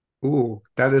 Ooh,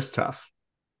 that is tough.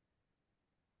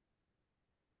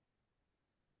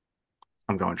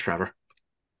 I'm going Trevor.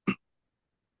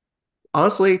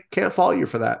 Honestly, can't fault you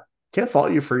for that. Can't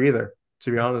fault you for either.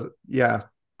 To be honest, yeah.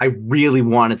 I really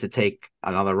wanted to take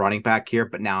another running back here,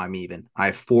 but now I'm even. I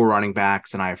have four running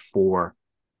backs and I have four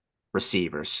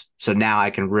receivers. So now I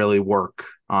can really work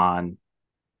on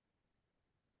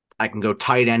I can go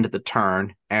tight end at the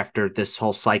turn after this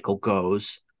whole cycle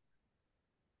goes,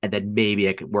 and then maybe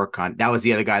I could work on. That was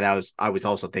the other guy that I was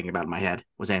also thinking about in my head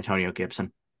was Antonio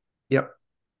Gibson. Yep.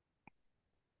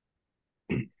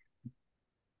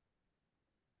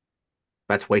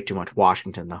 That's way too much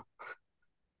Washington though.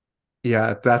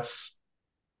 Yeah, it's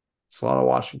a lot of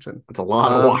Washington. It's a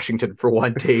lot of Um, Washington for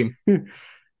one team. uh,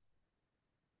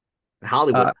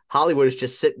 Hollywood is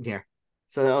just sitting here.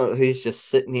 So he's just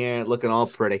sitting here looking all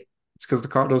it's pretty. because the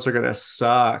Cardinals are gonna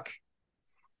suck.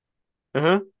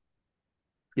 Uh-huh.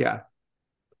 Yeah.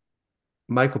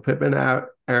 Michael Pittman out,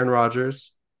 Aaron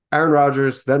Rodgers,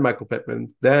 then Michael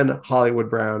Pittman, then Hollywood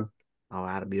Brown. Oh,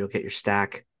 Adam, you'll get your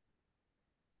stack.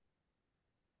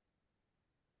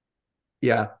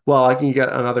 Yeah. Well, I can get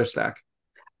another stack.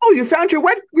 Oh, you found your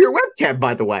webcam,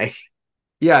 by the way.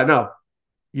 Yeah, no.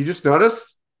 You just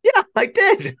noticed? Yeah, I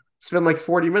did. It's been like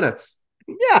 40 minutes.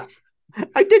 Yeah,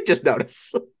 I did just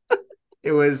notice.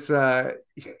 It was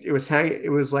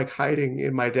like hiding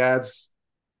in my dad's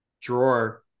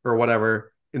drawer or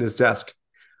whatever in his desk.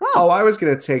 Oh, Oh, I was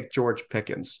gonna take George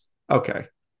Pickens. Okay.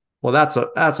 Well, that's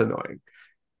annoying.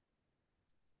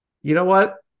 You know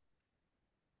what?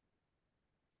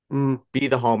 Mm, be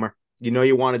the homer. You know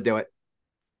you want to do it.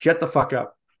 Jet the fuck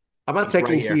up. I'm not He's right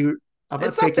taking here. he. I'm not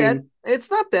It's not bad. taking.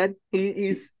 It's not bad.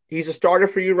 He's a starter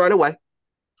for you right away.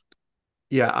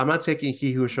 Yeah, I'm not taking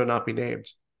he who shall not be named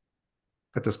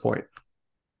at this point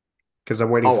because I'm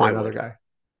waiting Oh, for I another would. guy.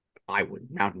 I would.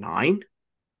 Round nine.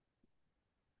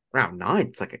 Round nine.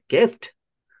 It's like a gift.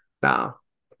 Nah,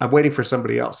 I'm waiting for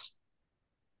somebody else.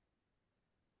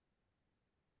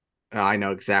 I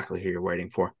know exactly who you're waiting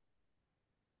for.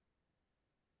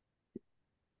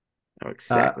 I know Uh,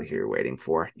 exactly who you're waiting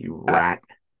for. You a- rat.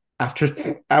 after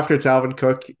Dalvin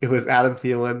Cook, it was Adam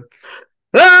Thielen.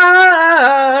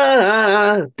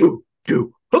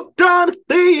 Hooked on a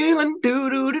feeling.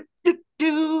 Do.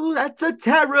 That's a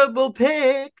terrible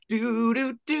pick.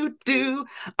 Do.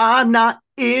 I'm not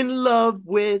in love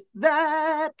with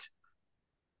that.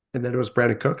 And then it was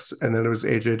Brandon Cooks, and then it was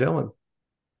AJ Dillon.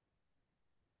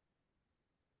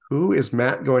 Who is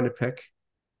Matt going to pick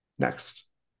next?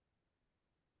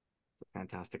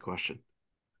 Fantastic question.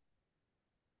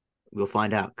 We'll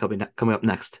find out coming up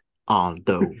next on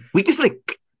the weakest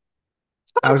link.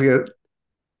 I was gonna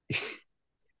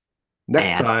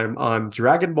next And time on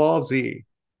Dragon Ball Z.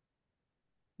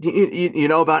 you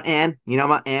know about Ann? You know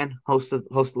about Ann, host of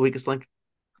the weakest link?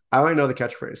 I only know the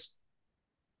catchphrase.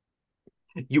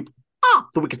 You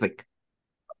the weakest link.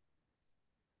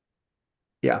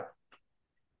 Yeah,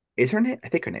 Is her name? I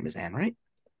think her name is Ann, right?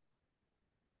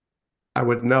 I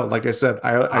wouldn't know. Like I said,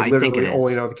 I I think it literally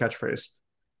only is. know the catchphrase.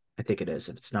 I think it is.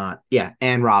 If it's not, yeah,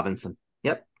 Ann Robinson.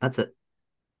 Yep, that's it.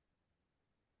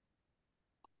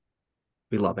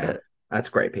 We love Ann. The That's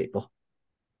great, people.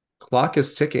 clock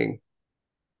is ticking.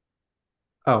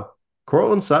 Oh,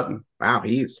 Cortland Sutton, Wow,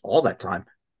 he used all that time.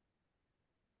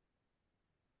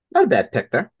 Not a bad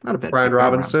pick there. Not a bad Brian pick there.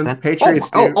 Around Robinson, 10. Oh my Patriots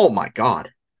oh, do. oh my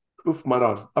god. Oof,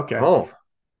 Manon. Okay, Oh,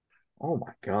 oh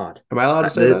my god. am I allowed to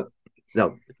say The that?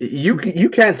 no, you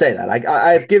can't say that.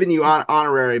 I've given you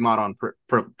honorary mod on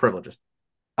privileges.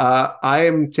 I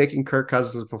am taking Kirk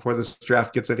Cousins before this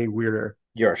draft gets any weirder,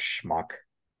 You're a schmuck.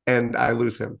 and I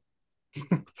lose him.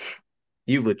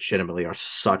 You legitimately are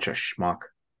such a schmuck.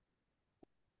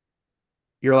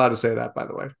 You're allowed to say that, by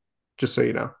the way, just so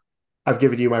you know. I've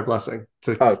given you my blessing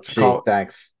Oh, gee,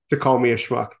 thanks. to call me a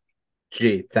schmuck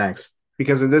Gee, thanks.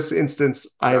 because in this instance,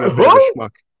 I am a bit of a Who? schmuck.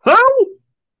 Who?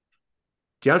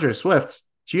 DeAndre Swift,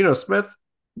 Geno Smith.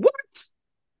 What?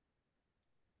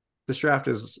 This draft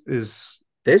This is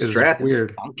draft is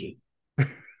weird. funky.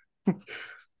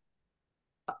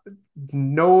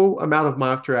 No amount of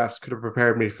mock drafts could have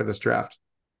prepared me for this draft.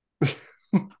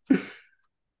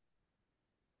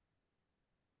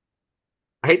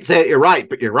 I hate to say it, you're right,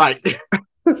 but you're right.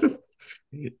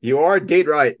 You are indeed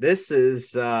right. This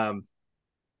is wow.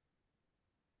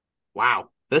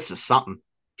 This is something.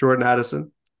 Jordan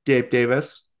Addison, Gabe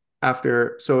Davis.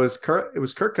 It was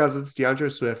Kirk Cousins, DeAndre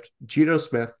Swift, Geno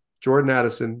Smith, Jordan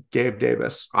Addison, Gabe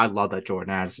Davis. I love that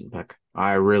Jordan Addison pick.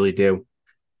 I really do.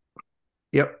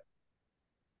 Yep.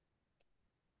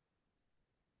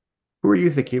 Who are you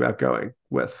thinking about going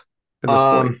with at this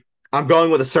point? I'm going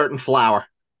with a certain flower.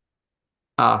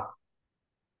 Ah,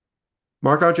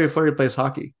 Marc Andre Fleury plays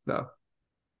hockey, though.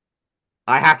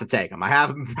 I have to take him. I have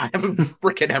him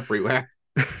freaking everywhere.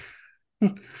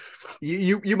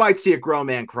 You might see a grown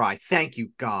man cry. Thank you,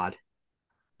 God.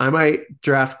 I might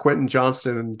draft Quentin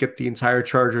Johnston and get the entire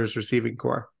Chargers receiving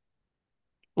core,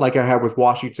 like I had with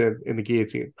Washington in the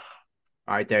guillotine.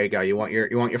 All right, there you go. You want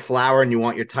your flower and you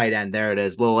want your tight end. There it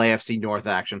is. Little AFC North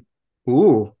action.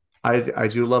 Ooh, I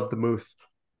do love the Muth.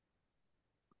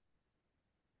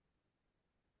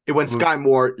 It went Muth. Sky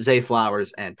Moore, Zay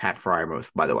Flowers, and Pat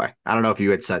Fryermuth, by the way. I don't know if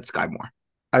you had said Sky Moore.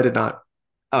 I did not.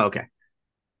 Oh, okay.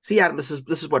 See, Adam, this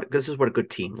is what a good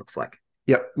team looks like.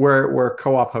 Yep, we're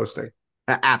co-op hosting.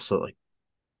 Absolutely.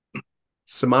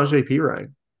 Samaje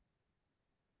Perine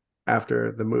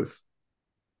after the Muth.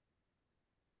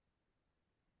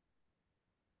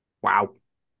 Wow.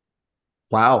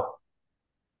 Wow.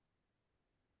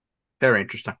 Very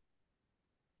interesting.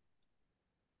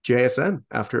 JSN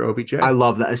after I OBJ.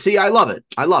 love that. See, I love it.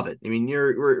 I love it. I mean,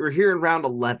 we're here in round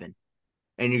 11,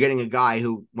 and you're getting a guy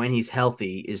who, when he's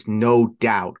healthy, is no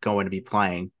doubt going to be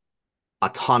playing a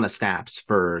ton of snaps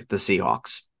for the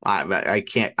Seahawks. I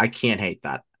can't hate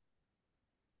that.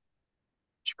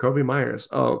 Jacoby Myers.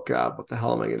 Oh God, what the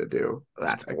hell am I gonna do? This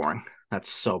That's pick. boring. That's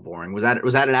so boring. Was that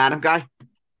an Adam guy?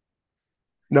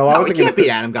 No, I No, he wasn't gonna can't be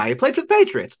pick. an Adam guy. He played for the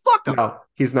Patriots. Fuck him. No,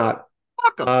 he's not.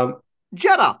 Fuck him. Um,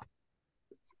 Jet up.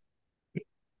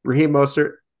 Raheem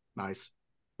Mostert. Nice.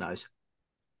 Nice.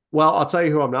 Well, I'll tell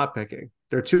you who I'm not picking.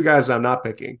 There are two guys I'm not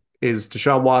picking: is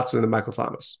Deshaun Watson and Michael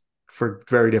Thomas for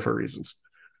very different reasons.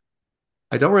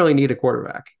 I don't really need a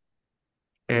quarterback,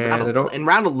 In and I don't. in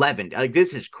round 11, like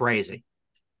this is crazy.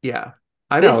 Yeah,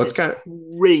 I know This it's is kind of.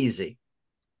 crazy.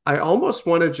 I almost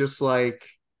want to just like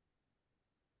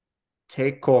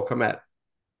take Cole Kmet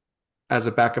as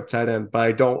a backup tight end, but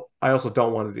I don't. I also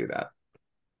don't want to do that.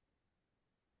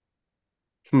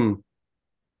 Hmm.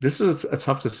 This is a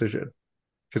tough decision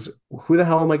because who the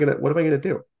hell am I gonna? What am I gonna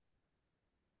do?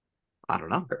 I don't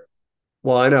know.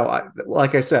 Well, I know.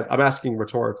 Like I said, I'm asking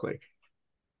rhetorically.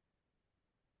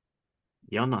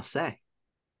 You'll not say.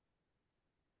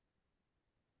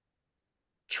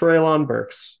 Treylon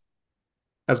Burks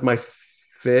as my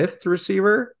fifth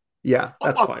receiver. Yeah, Oh,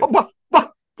 that's oh, fine. oh, oh,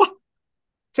 oh.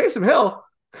 Taysom Hill.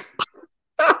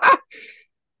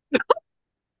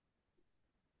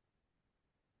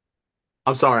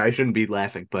 I'm sorry, I shouldn't be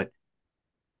laughing, but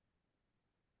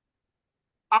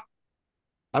uh,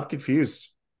 I'm confused.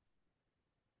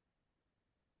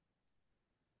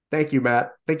 Thank you,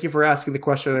 Matt. Thank you for asking the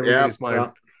question on yep, everybody's mind.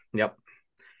 yep, yep.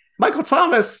 Michael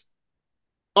Thomas.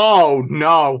 Oh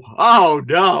no! Oh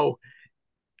no!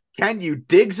 Can you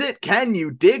digs it? Can you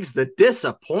digs the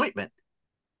disappointment?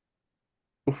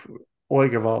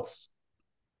 Oigavalts.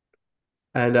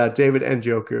 And David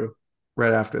Njoku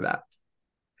right after that.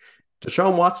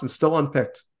 Deshaun Watson still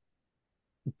unpicked.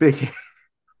 Big.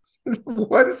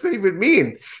 What does it even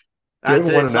mean? Do you That's even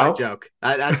an want to inside know? joke.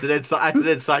 That's an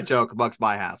inside joke amongst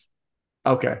my house.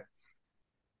 Okay.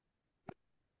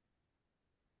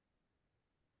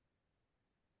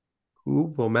 Who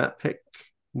will Matt pick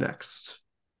next?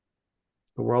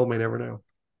 The world may never know.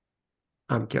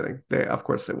 I'm kidding. Of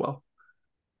course, they will.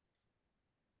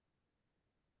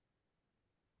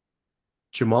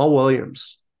 Jamal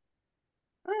Williams.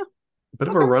 Eh, Bit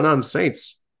of a okay, run on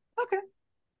Saints. okay.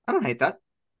 I don't hate that.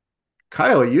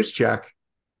 Kyle Juszczyk.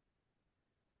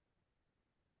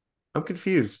 I'm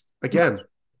confused again.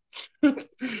 Well,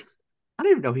 I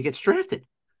don't even know he gets drafted.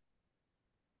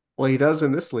 he does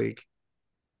in this league.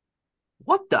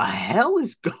 What the hell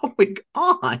is going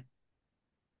on?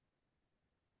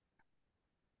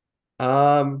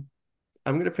 Um,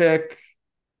 I'm gonna pick.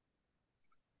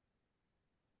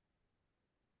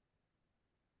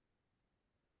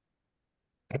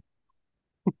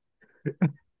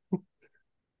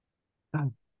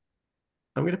 I'm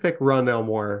gonna pick Ron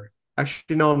Elmore.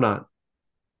 Actually, no, I'm not.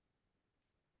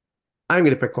 I'm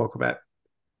gonna pick Cole Kmet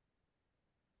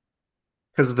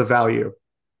because of the value.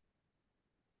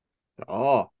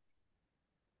 Oh,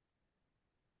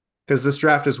 Because this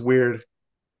draft is weird,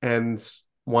 and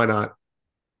why not?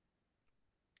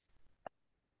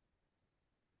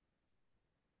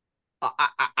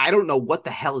 I don't know what the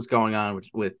hell is going on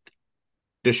with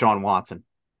Deshaun Watson.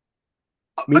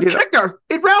 A Media. kicker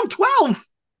in round 12.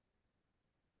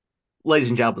 Ladies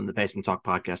and gentlemen, the Basement Talk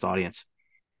podcast audience,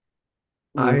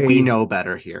 we I. know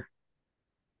better here.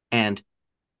 And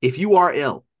if you are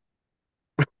ill,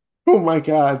 Oh my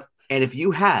god. and if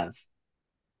you have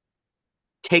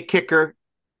take kicker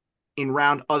in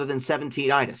round other than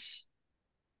 17itis,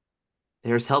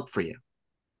 there's help for you.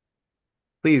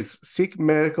 Please seek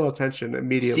medical attention Seek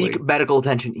immediately. medical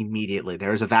attention immediately.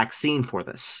 There's a vaccine for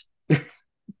this.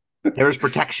 There is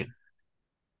protection.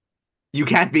 You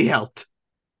can't be helped.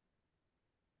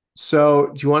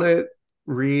 So, do you want to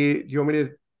read? Do you want me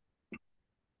to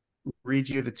read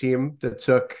you the team that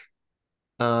took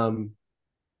um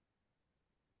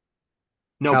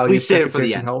No, Kyle, you please save stick it with for the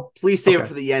Taysom end. Hill? Please save it Okay.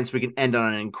 for the end so we can end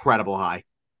on an incredible high.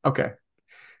 Okay.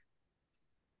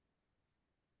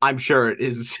 I'm sure it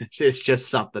is. It's just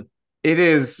something. It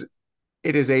is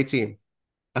a team.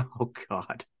 Oh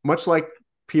God, Much like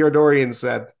Pierre Dorian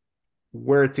said,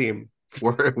 we're a team.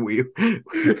 we're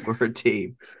a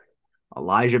team.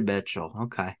 Elijah Mitchell.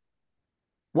 Okay,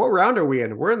 What round are we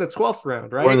in? We're in the 12th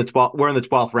round, we're in right? the 12th. We're in the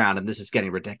 12th round, and this is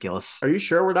getting ridiculous. Are you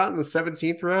sure we're not in the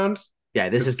 17th round? Yeah,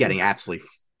 this is Because getting absolutely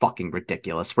fucking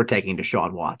ridiculous. We're taking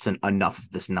Deshaun Watson. Enough of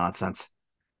this nonsense.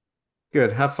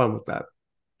 good. Have fun with that.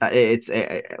 It's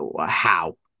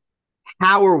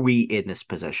how are we in this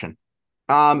position?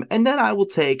 And then I'll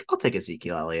take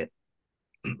Ezekiel Elliott.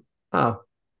 Oh,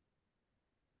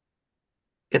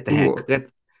 Get the hand. ooh, Get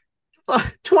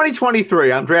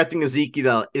 2023. I'm drafting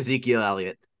Ezekiel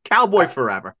Elliott. Cowboy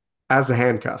forever as a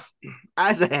handcuff.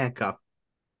 as a handcuff.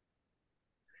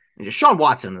 And Deshaun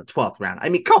Watson in the 12th round. I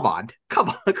mean, come on.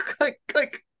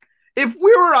 like, if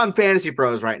we were on Fantasy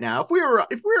Pros right now, if we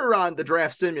were on the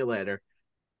draft simulator,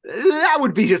 that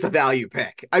would be just a value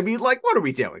pick. I mean, like, what are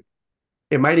we doing?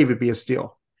 It might even be a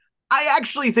steal. I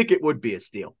actually think it would be a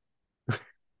steal.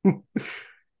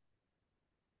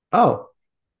 Oh,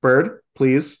 Bird,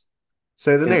 please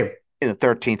say the In name. the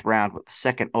 13th round with the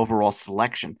second overall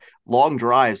selection, long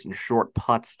drives and short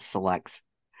putts selects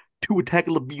Tua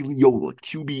Tagovailoa,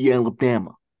 QB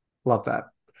Alabama. Love that.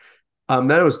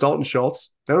 Then it was Dalton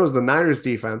Schultz. Then it was the Niners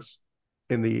defense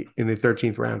in the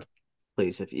 13th round.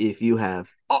 Please, if you have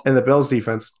And the Bills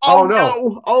defense. Oh oh no,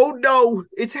 no, oh no,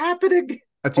 it's happening.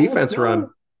 a Oh defense run.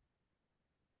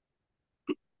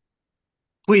 no.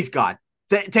 Please God,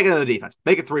 take another defense.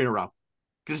 Make it three in a row.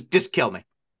 Just kill me.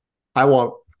 I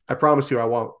won't. I promise you I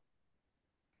won't.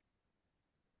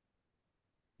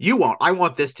 You won't. I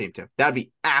want this team to. That'd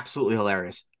be absolutely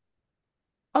hilarious.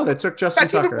 Oh, they took Justin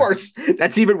That's even Tucker. worse.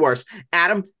 That's even worse.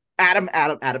 Adam,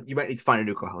 you might need to find a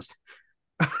new co-host.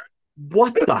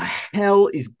 What the hell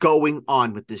is going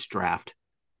on with this draft?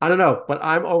 I don't know, but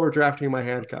I'm overdrafting my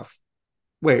handcuff.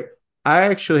 Wait, I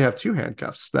actually have two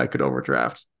handcuffs that I could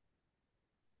overdraft.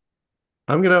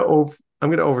 I'm gonna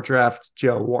overdraft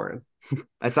Joe Warren.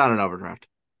 That's not an overdraft.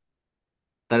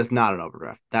 That is not an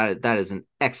overdraft. That is an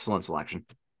excellent selection.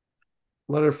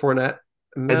 Leonard Fournette,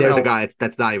 and And then there's a I'll guy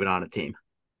that's not even on a team.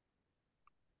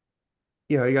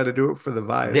 you got to do it for the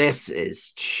vibes. This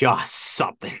is just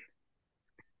something.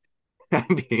 I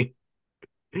mean,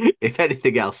 if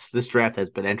anything else, this draft has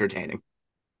been entertaining.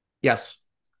 Yes,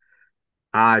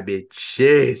 I mean,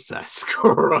 Jesus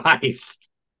Christ.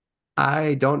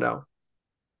 I don't know.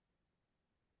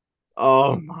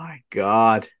 Oh my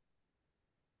God.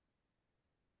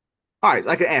 All right, so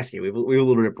I can ask you. We have a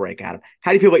little bit of break, Adam.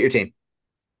 How do you feel about your team?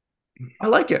 I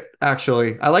like it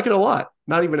actually. I like it a lot.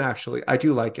 Not even actually. I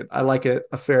do like it. I like it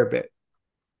a fair bit.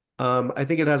 I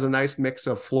think it has a nice mix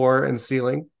of floor and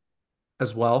ceiling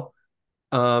as well.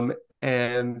 Um,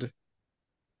 and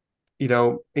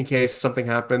in case something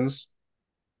happens,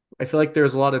 I feel like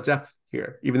there's a lot of depth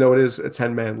here, even though it is a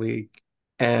 10-man league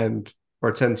and or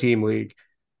a 10-team league,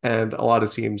 and a lot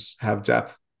of teams have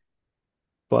depth.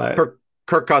 But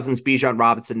Kirk Cousins, Bijan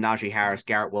Robinson, Najee Harris,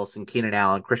 Garrett Wilson, Keenan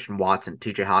Allen, Christian Watson,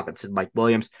 TJ Hawkinson, Mike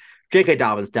Williams, J.K.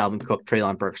 Dobbins, Dalvin Cook,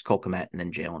 Traylon Burks, Cole Kmet, and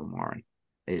then Jalen Warren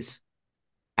is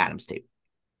Adam's team.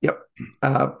 yep.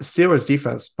 Steelers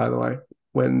defense, by the way,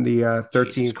 when the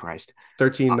Jesus 13th, Christ.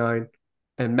 13-9,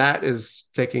 and Matt is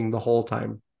taking the whole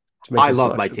time to make I his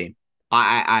love my selection. team.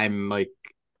 I'm like,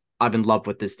 I'm in love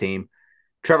with this team.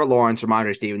 Trevor Lawrence,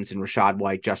 Ramondre Stevenson, Rashad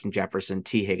White, Justin Jefferson,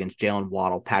 T. Higgins, Jalen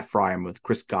Waddle, Pat Fryermuth,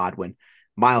 Chris Godwin,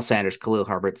 Miles Sanders, Khalil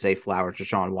Herbert, Zay Flowers,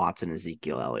 Deshaun Watson,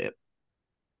 Ezekiel Elliott.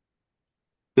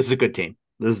 This is a good team.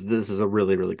 This is a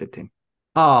really, really good team.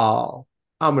 Oh,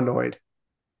 I'm annoyed.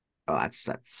 Oh, that's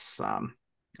something.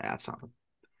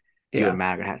 You and Yeah.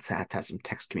 Matt have to have some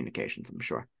text communications, I'm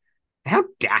sure. How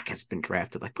Dak has been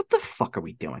drafted. Like, what the fuck are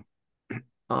we doing?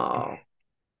 Oh,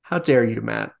 how dare you,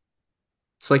 Matt?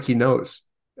 It's like he knows.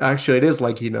 Actually, it is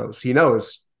like he knows. He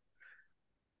knows.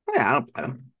 Yeah, I don't play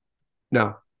them.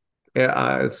 No,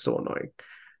 yeah, it's so annoying.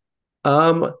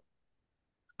 Um,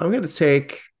 I'm gonna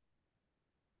take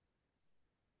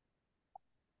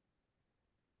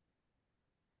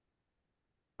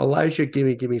Elijah.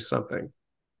 Give me something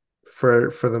for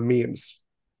the memes.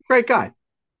 Great guy.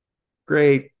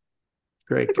 Great, A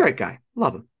great great guy. guy.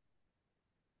 Love him.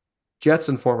 Jets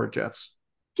and former Jets.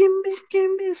 Give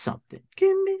me something.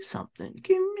 Give me something.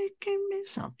 Give me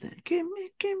something. Give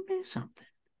me something.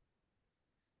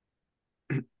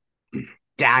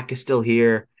 Dak is still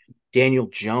here. Daniel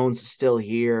Jones is still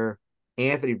here.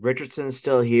 Anthony Richardson is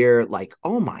still here. Like,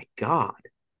 oh my God.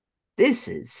 This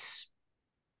is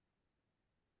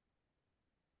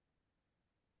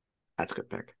That's a good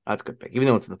pick. That's a good pick. Even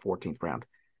though it's in the 14th round,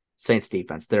 Saints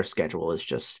defense, their schedule is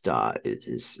just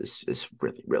is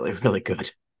really really really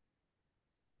good.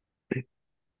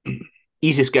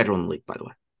 Easiest schedule in the league, by the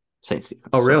way. Saints Oh,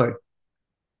 defense. So really?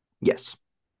 yes,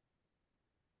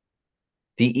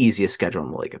 the easiest schedule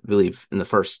in the league. I believe in the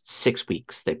first 6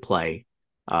 weeks they play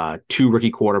two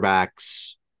rookie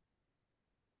quarterbacks,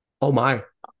 Oh my.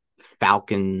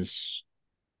 Falcons.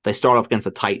 They start off against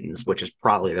the Titans, which is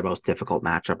probably the most difficult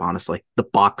matchup, honestly. The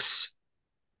Bucks.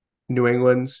 New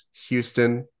England,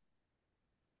 Houston.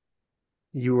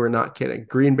 You were not kidding.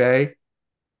 Green Bay.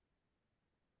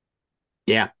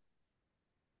 Yeah.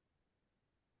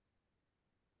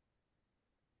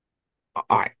 All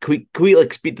right. Can we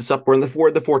like speed this up? We're in the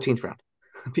 14th round.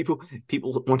 People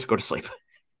want to go to sleep.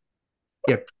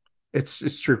 Yep.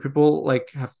 It's true. People like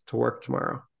have to work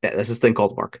tomorrow. Yeah, there's this thing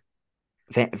called work.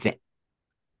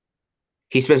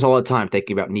 He spends all the time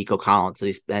thinking about Nico Collins,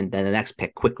 and then the next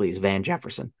pick quickly is Van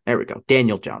Jefferson. There we go.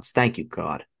 Daniel Jones. Thank you,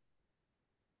 God.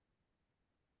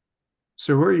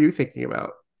 So who are you thinking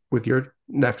about with your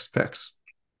next picks?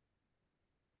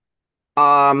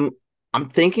 Um, I'm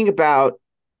thinking about.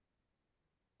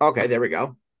 Okay, there we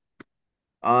go.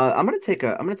 I'm gonna take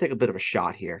a bit of a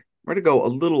shot here. We're gonna go a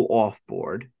little off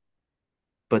board,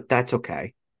 but that's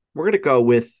okay. We're gonna go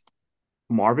with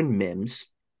Marvin Mims,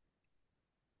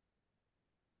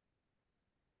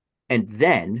 and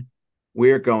then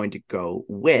we're going to go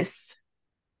with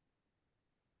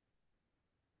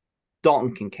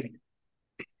Dalton Kincaid.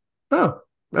 Oh,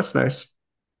 that's nice.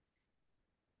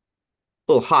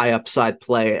 A little high upside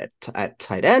play at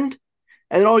tight end,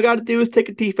 and then all we got to do is take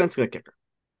a defense and a kicker.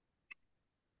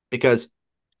 Because,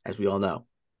 as we all know,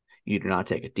 you do not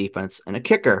take a defense and a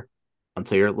kicker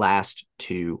until your last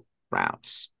 2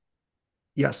 rounds.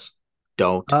 Yes.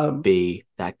 Don't Um, be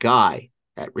that guy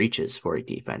that reaches for a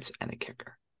defense and a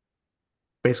kicker.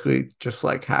 Basically just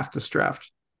like half this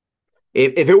draft.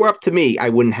 If it were up to me, I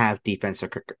wouldn't have defense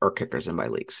or kickers in my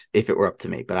leagues. If it were up to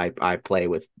me, but I play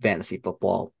with fantasy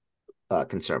football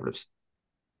conservatives.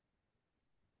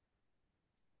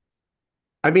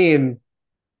 I mean,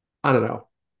 I don't know.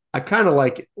 I kind of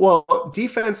like it. Well,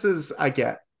 defenses I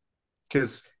get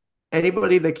because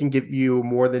anybody that can give you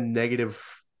more than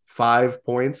 -5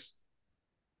 points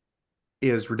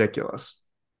is ridiculous.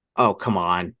 Oh, come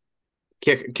on.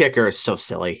 Kicker is so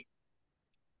silly.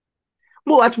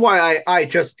 Well, that's why I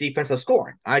just defensive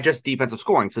scoring. I just defensive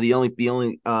scoring. So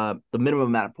the minimum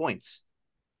amount of points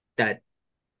that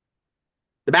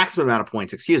the maximum amount of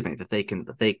points, excuse me, that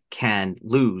they can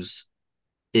lose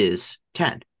is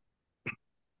 10.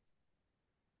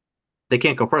 They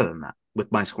can't go further than that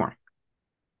with my scoring.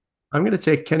 I'm going to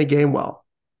take Kenny Gainwell.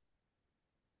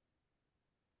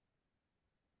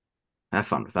 Have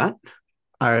fun with that.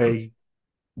 I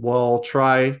will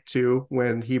try to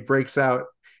when he breaks out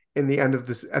in the end of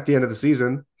this at the end of the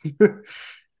season.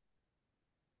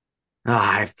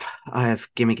 I've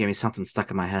give me something stuck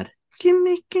in my head. Give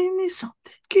me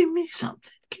something, give me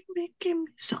something, give me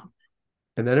something.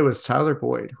 And then it was Tyler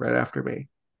Boyd right after me.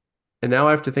 And now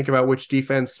I have to think about which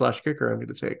defense/kicker I'm going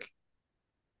to take.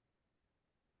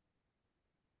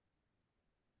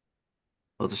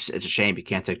 Well, it's a shame you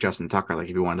can't take Justin Tucker like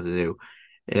if you wanted to do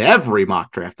every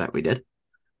mock draft that we did.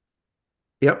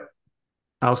 Yep.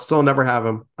 I'll still never have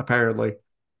him, apparently.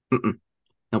 Mm-mm.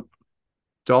 Nope.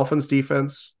 Dolphins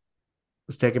defense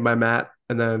was taken by Matt.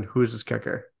 And then who's his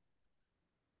kicker?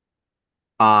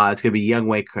 It's gonna be Young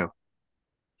Wei Koo.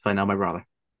 If I know my brother.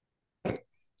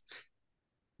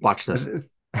 Watch this.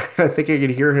 I think I could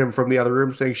hear him from the other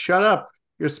room saying, "Shut up.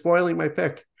 You're spoiling my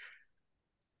pick."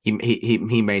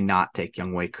 He may not take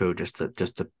Young Wei Koo just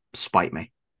to spite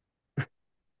me.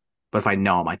 But if I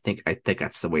know him, I think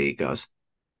that's the way he goes.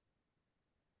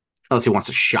 Unless he wants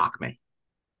to shock me.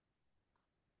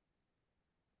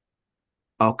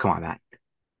 Oh, come on, Matt.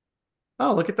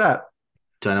 Oh, look at that.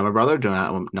 Do I know my brother? Do I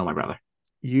not know my brother? Of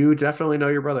You definitely know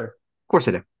your brother. course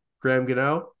I do. Graham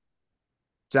Gano,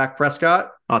 Dak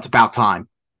Prescott. Oh, it's about time.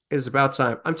 It is about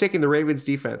time. I'm taking the Ravens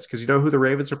defense because you know who the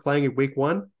Ravens are playing in week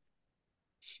one?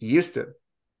 Houston.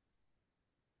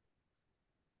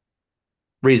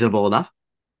 Reasonable enough.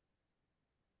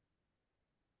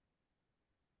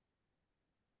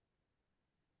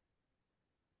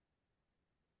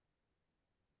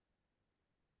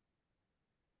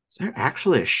 Is there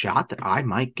actually a shot that I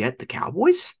might get the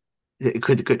Cowboys?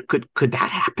 Could that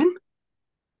happen?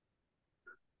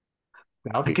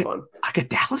 That would I be get fun. I get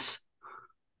Dallas,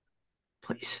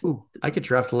 please. Ooh, I could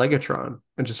draft Legatron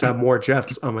and just have more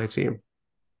Jets on my team.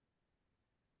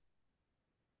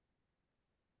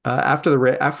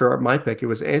 After my pick, it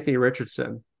was Anthony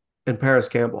Richardson and Paris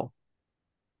Campbell.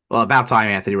 Well, about time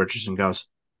Anthony Richardson goes.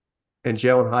 and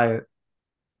Jalen Hyatt.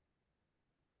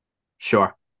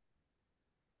 Sure.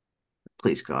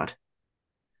 Please, God.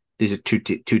 These are two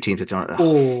teams that don't. Ugh,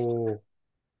 Oh,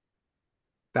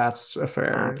 that's a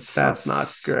fair. that's That's not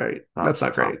that's great. That's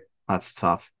that's not great. tough. That's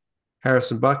tough.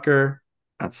 Harrison Butker.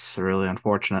 That's really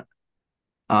unfortunate.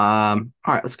 All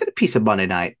right, let's get a piece of Monday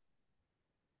night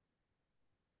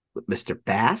with Mr.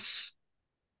 Bass.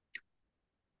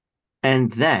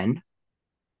 And then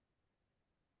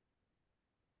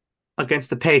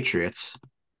against the Patriots,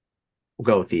 we'll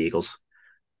go with the Eagles.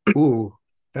 Ooh,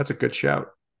 that's a good shout.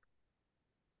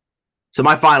 So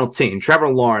my final team: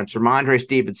 Trevor Lawrence, Ramondre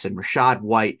Stevenson, Rashad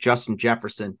White, Justin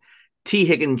Jefferson, T.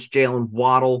 Higgins, Jalen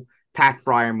Waddle, Pat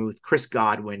Fryermuth, Chris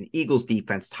Godwin, Eagles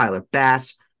defense, Tyler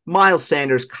Bass, Miles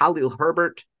Sanders, Khalil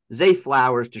Herbert, Zay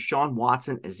Flowers, Deshaun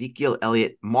Watson, Ezekiel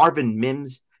Elliott, Marvin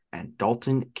Mims, and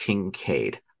Dalton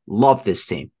Kincaid. Love this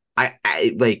team. I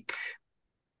like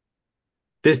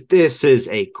this. This is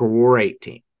a great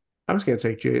team. I was gonna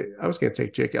take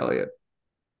Jake Elliott.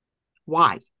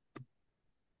 Why?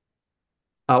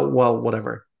 Well,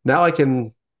 whatever. Now I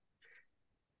can.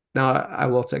 Now I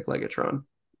will take Legatron.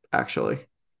 Actually,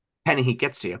 Penny he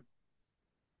gets to you.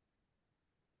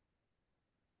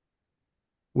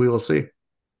 we will see.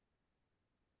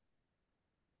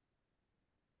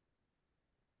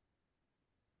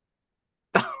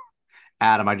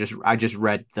 Adam, I just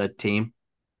read the team.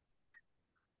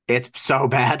 It's so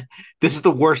bad. This is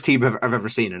the worst team I've ever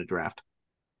seen in a draft.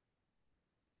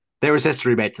 There was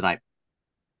history made tonight.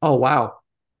 Oh wow.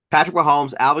 Patrick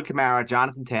Mahomes, Alvin Kamara,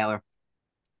 Jonathan Taylor,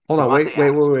 Hold on. Devontae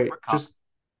Adams, Wait. Cooper Cup, Just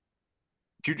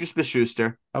Juju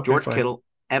Smith-Schuster, okay. George Fine. Kittle,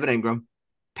 Evan Ingram,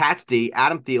 Pats D,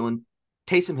 Adam Thielen,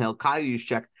 Taysom Hill, Kyle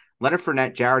Juszczyk, Leonard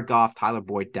Fournette, Jared Goff, Tyler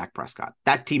Boyd, Dak Prescott.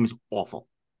 That team is awful.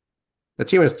 The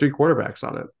team has three quarterbacks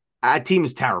on it. That team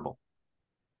is terrible.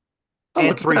 Oh, And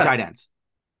look at three tight that. ends.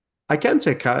 I can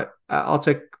take cut. I'll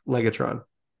take Legatron or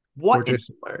What an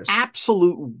Jason Myers.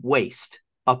 absolute waste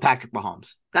of Patrick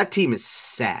Mahomes. That team is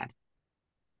sad.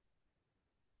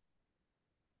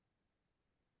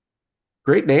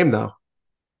 Great name though.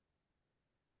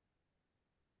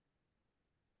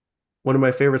 One of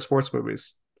my favorite sports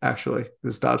movies, actually,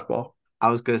 is Dodgeball. I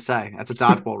was going to say, that's a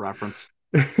dodgeball reference.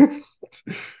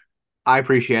 I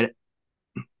appreciate it.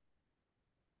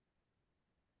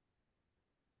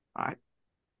 All right.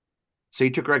 So you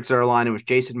took Greg Zerline. It was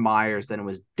Jason Myers. Then it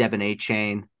was Devin A.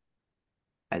 Chain.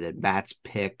 And then Matt's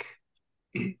pick.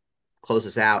 Close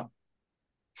us out.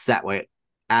 So that way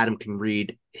Adam can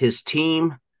read his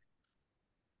team.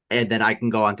 And then I can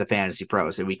go on to Fantasy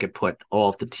Pros. And we could put all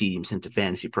of the teams into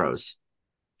Fantasy Pros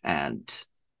and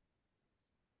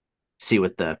see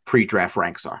what the pre draft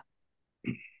ranks are.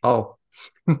 Oh,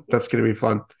 that's going to be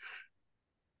fun.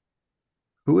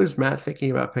 Who is Matt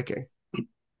thinking about picking? It's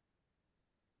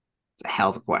a hell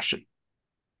of a question.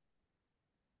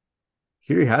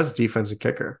 Here he has defensive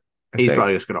kicker, I He's think.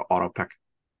 probably just going to auto pick.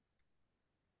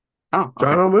 Oh, John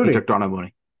okay. He O'Mooney. took Darnell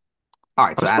Mooney. All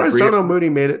right. I'm So Adam, surprised read John it. O'Mooney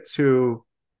made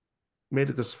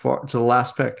it this far to the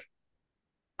last pick.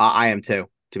 I am too,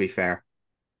 to be fair.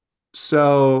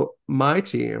 So my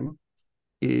team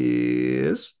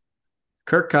is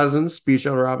Kirk Cousins,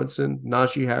 Bijan Robinson,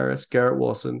 Najee Harris, Garrett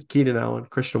Wilson, Keenan Allen,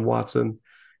 Christian Watson,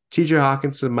 TJ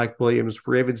Hawkinson, Mike Williams,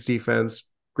 Ravens defense,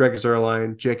 Greg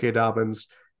Zerline, J.K. Dobbins,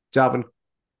 Dalvin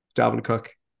Cook,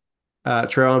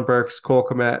 Traylon Burks, Cole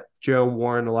Kmet, Joe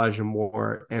Warren, Elijah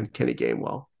Moore, and Kenny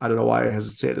Gainwell. I don't know why I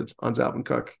hesitated on Dalvin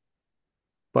Cook,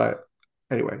 but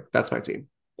anyway, that's my team.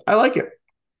 I like it.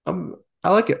 I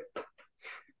like it.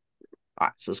 All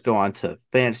right. So let's go on to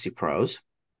Fantasy Pros.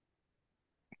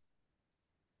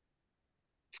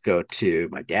 Let's go to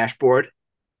my dashboard.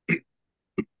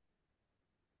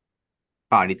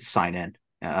 Oh, I need to sign in.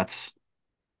 Yeah, that's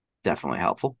definitely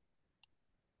helpful.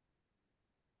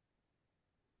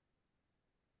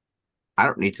 I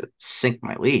don't need to sync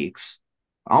my leagues.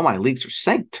 All my leagues are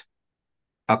synced.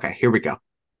 Okay, here we go.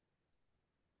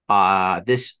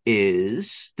 This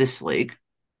is this league.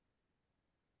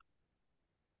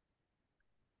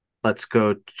 Let's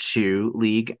go to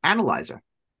League Analyzer.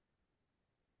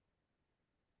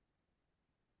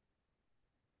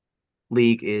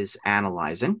 League is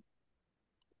analyzing.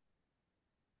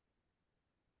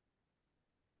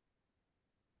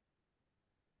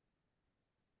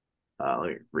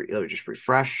 Let me just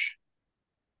refresh.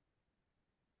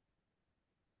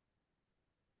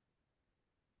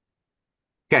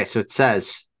 Okay, so it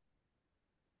says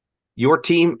your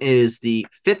team is the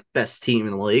fifth best team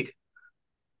in the league,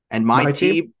 and my My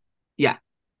team? team, yeah,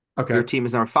 your Okay. team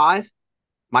is number 5.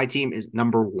 My team is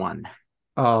number 1.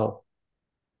 Oh,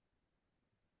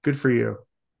 good for you.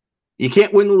 You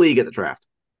can't win the league at the draft.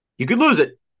 You could lose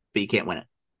it, but you can't win it.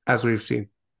 as we've seen.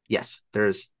 Yes,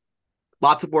 there's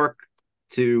lots of work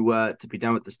to be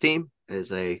done with this team. It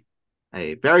is a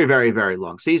very, very, very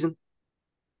long season,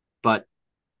 but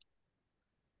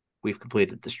we've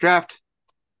completed this draft,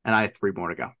 and I have 3 more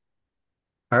to go.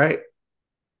 All right.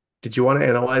 Did you want to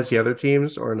analyze the other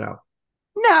teams or no?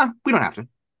 Nah, we don't have to.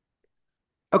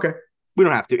 Okay. We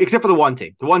don't have to, except for the one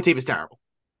team. The one team is terrible.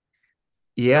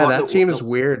 Yeah, that team is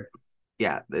weird.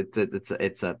 Yeah,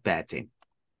 it's a bad team.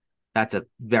 That's a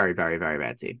very, very, very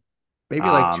bad team. Maybe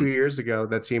like 2 years ago,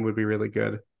 that team would be really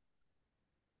good.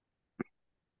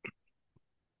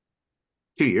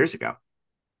 2 years ago.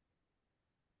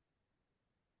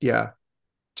 Yeah.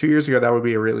 2 years ago, that would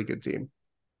be a really good team.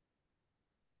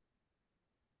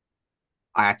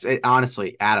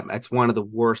 Honestly, Adam, that's one of the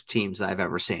worst teams I've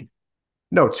ever seen.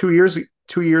 No, 2 years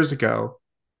ago,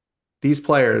 these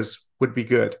players would be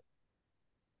good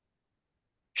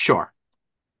Sure,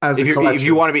 as a if you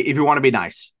collection. want to be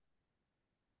nice,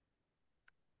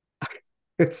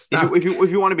 It's not if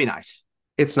you want to be nice.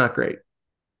 it's not great.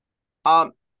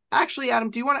 Um, Actually, Adam,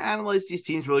 do you want to analyze these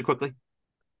teams really quickly?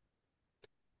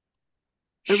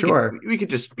 And Sure. we could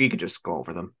just go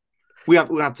over them. We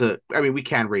don't have to. I mean, we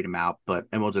can read them out, but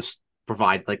and we'll just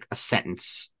provide like a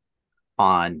sentence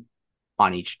on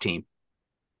each team.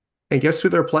 And guess who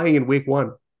they're playing in week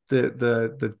one?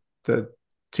 The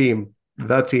team.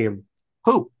 The team.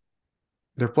 Who?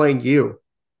 They're playing you.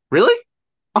 Really?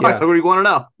 All right. So Yeah. what do you want to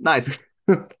know? Nice.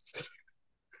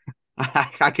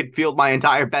 I could field my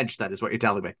entire bench. That is what you're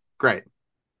telling me. Great.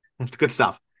 That's good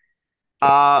stuff.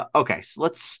 Okay, so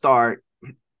let's start.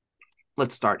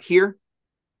 Let's start here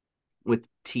with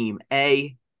Team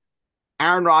A.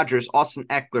 Aaron Rodgers, Austin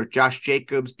Eckler, Josh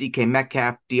Jacobs, DK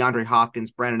Metcalf, DeAndre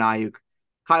Hopkins, Brandon Ayuk,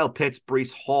 Kyle Pitts,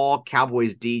 Breece Hall,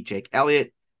 Cowboys D, Jake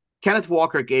Elliott, Kenneth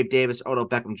Walker, Gabe Davis, Odell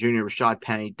Beckham Jr., Rashad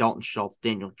Penny, Dalton Schultz,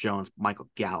 Daniel Jones, Michael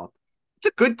Gallup. It's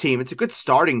a good team. It's a good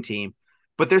starting team,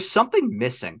 but there's something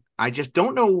missing. I just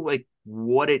don't know like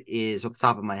what it is off the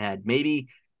top of my head. Maybe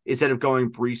instead of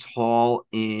going Breece Hall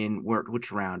in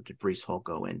which round did Breece Hall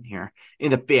go in here?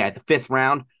 In the 5th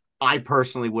round. I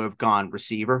personally would have gone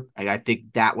receiver. I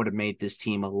think that would have made this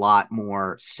team a lot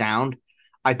more sound.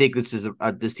 I think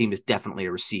this team is definitely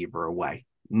a receiver away,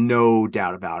 no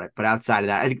doubt about it. But outside of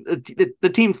that, I think the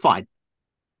team's fine.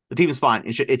 The team is fine.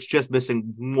 It's just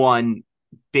missing one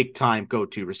big time go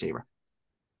to receiver.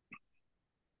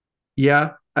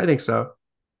 Yeah, I think so.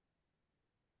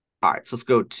 All right, so let's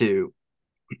go to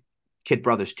Kid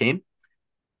Brothers team.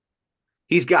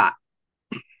 He's got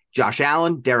Josh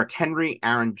Allen, Derrick Henry,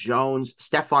 Aaron Jones,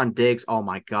 Stephon Diggs. Oh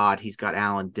my God, he's got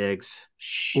Allen Diggs. Oh,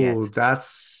 Shit.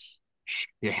 that's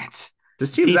Shit.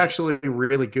 this team's DJ, actually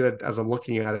really good as I'm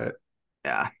looking at it.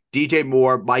 DJ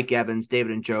Moore, Mike Evans,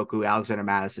 David Njoku, Alexander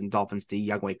Madison, Dolphins D,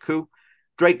 Youngway Koo,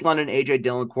 Drake London, AJ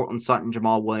Dillon, Cortland Sutton,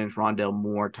 Jamal Williams, Rondale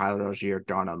Moore, Tyler Rozier,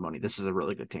 Darnell Mooney. This is a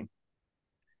really good team.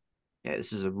 Yeah,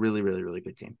 this is a really, really, really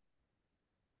good team.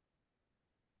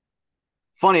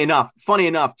 Funny enough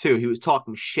too, he was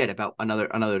talking shit about another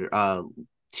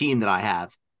team that I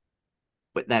have,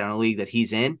 but that in a league that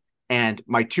he's in, and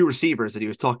my 2 receivers that he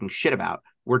was talking shit about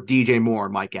were DJ Moore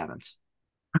and Mike Evans.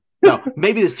 So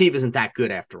maybe this team isn't that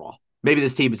good after all. Maybe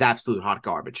this team is absolute hot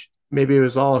garbage. Maybe it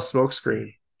was all a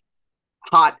smokescreen.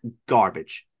 Hot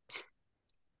garbage.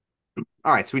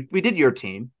 All right, so we did your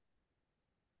team.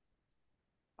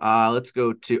 Let's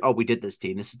go to we did this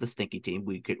team. This is the stinky team.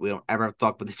 We don't ever have to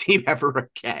talk about this team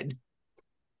ever again.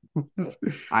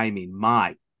 I mean,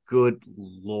 my good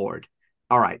Lord.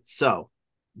 All right, so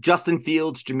Justin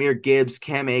Fields, Jahmyr Gibbs,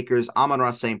 Cam Akers, Amon-Ra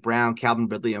St. Brown, Calvin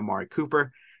Ridley, Amari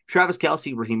Cooper, Travis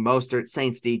Kelce, Raheem Mostert,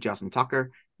 Saints D, Justin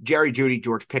Tucker, Jerry Jeudy,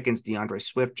 George Pickens, DeAndre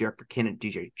Swift, Jerick McKinnon,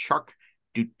 DJ Chark,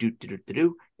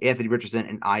 Anthony Richardson,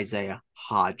 and Isaiah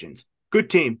Hodgins.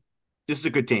 Good team. This is a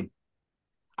good team.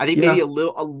 I think maybe Yeah.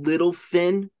 a little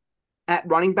thin at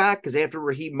running back because after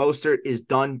Raheem Mostert is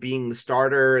done being the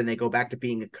starter and they go back to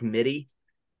being a committee,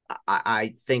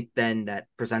 I think then that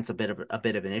presents a bit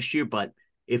of an issue. But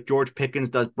if George Pickens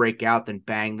does break out, then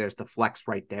bang, there's the flex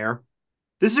right there.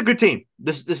 This is a good team.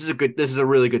 This is a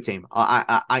really good team.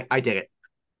 I dig it.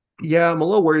 Yeah, I'm a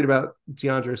little worried about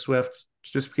DeAndre Swift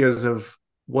just because of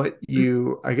what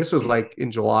I guess it was like in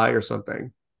July or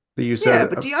something that you Yeah, said.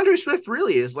 but DeAndre Swift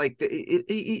really is like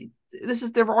this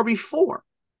is their RB4.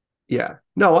 Yeah.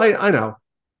 No, I know.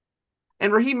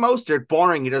 And Raheem Mostert,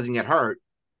 barring he doesn't get hurt,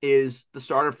 is the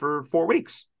starter for 4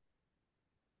 weeks,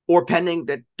 or pending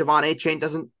that Devon A-Chain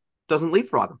doesn't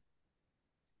leapfrog him.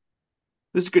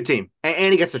 This is a good team,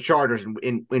 and he gets the Chargers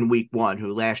in week 1,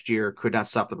 who last year could not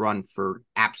stop the run for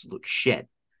absolute shit.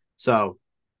 So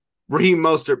Raheem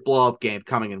Mostert blow up game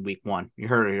coming in week 1. You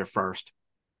heard it here first.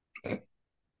 All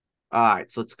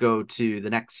right, so let's go to the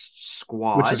next which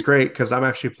squad. is great because I'm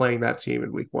actually playing that team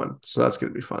in week 1. So that's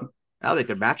going to be fun. That'll be a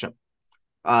good matchup.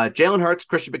 Jalen Hurts,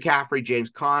 Christian McCaffrey, James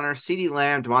Conner, CeeDee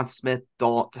Lamb, Devonta Smith,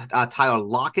 Tyler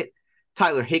Lockett,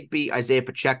 Tyler Higbee, Isaiah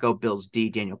Pacheco, Bills D,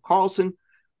 Daniel Carlson,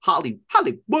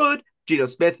 Hollywood, Geno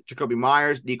Smith, Jacoby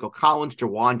Myers, Nico Collins,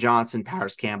 Jawan Johnson,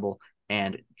 Paris Campbell,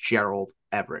 and Gerald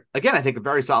Everett. Again, I think a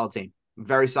very solid team.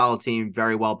 Very solid team,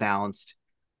 very well balanced.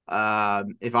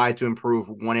 If I had to improve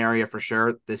one area for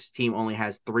sure, this team only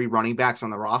has 3 running backs on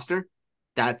the roster.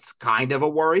 That's kind of a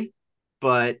worry,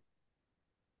 but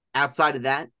outside of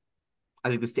that, I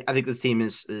think this team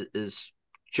is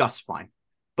just fine,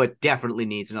 but definitely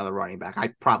needs another running back. I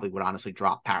probably would honestly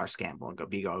drop Paris Campbell and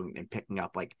be going and picking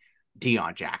up like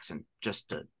Deion Jackson just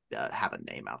to have a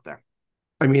name out there.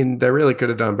 I mean, they really could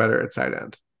have done better at tight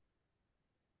end.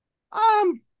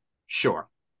 Um, sure,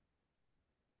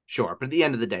 sure, but at the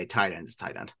end of the day, tight end is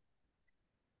tight end.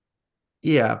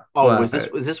 Yeah, Oh, but was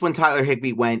this when Tyler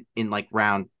Higbee went in like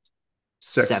round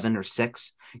 6. 7 or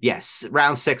 6? Yes,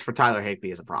 round 6 for Tyler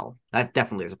Higbee is a problem. That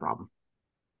definitely is a problem.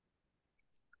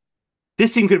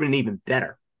 This team could have been even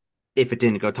better if it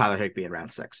didn't go Tyler Higbee in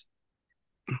round 6.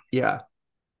 Yeah.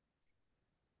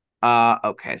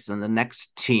 Okay, so the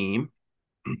next team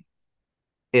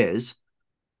is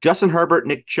Justin Herbert,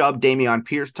 Nick Chubb, Damian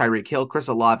Pierce, Tyreek Hill, Chris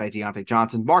Olave, Deontay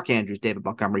Johnson, Mark Andrews, David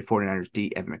Montgomery, 49ers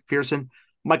D, Evan McPherson,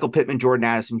 Michael Pittman, Jordan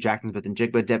Addison, Jackson Smith and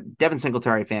Jigba, Devin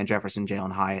Singletary, Van Jefferson,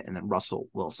 Jalen Hyatt, and then Russell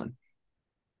Wilson.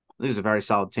 This is a very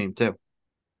solid team, too.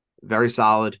 Very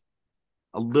solid.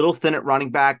 A little thin at running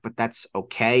back, but that's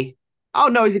okay. Oh,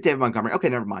 no, he's got David Montgomery. Okay,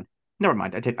 never mind. Never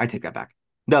mind. I take that back.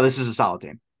 No, this is a solid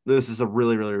team. This is a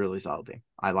really, really, really solid team.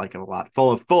 I like it a lot.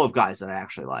 Full of guys that I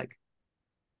actually like.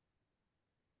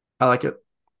 I like it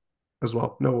as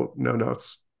well. No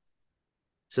notes.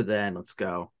 So then let's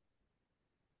go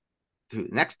to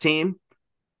the next team.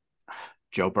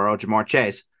 Joe Burrow, Jamar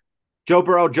Chase. Joe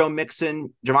Burrow, Joe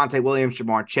Mixon, Javonte Williams,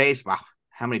 Jamar Chase. Wow,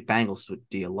 how many Bengals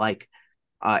do you like?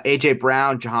 AJ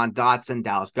Brown, Jahan Dotson,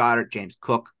 Dallas Goedert, James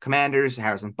Cook, Commanders,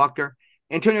 Harrison Butker,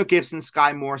 Antonio Gibson,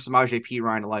 Sky Moore, Samaje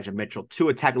Perine, Elijah Mitchell,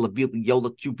 Tua Tagovailoa,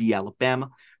 Yola, QB Alabama,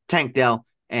 Tank Dell,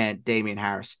 and Damian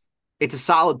Harris. It's a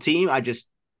solid team.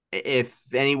 If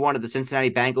any one of the Cincinnati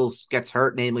Bengals gets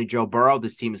hurt, namely Joe Burrow,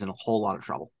 this team is in a whole lot of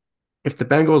trouble. If the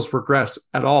Bengals regress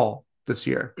at all this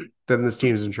year, then this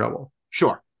team's in trouble.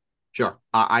 Sure, sure.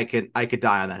 I could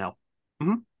die on that hill.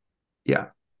 Mm-hmm. Yeah.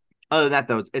 Other than that,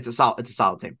 though, it's a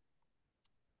solid team.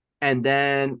 And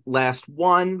then last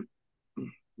one, I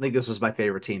think this was my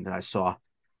favorite team that I saw.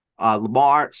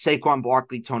 Lamar, Saquon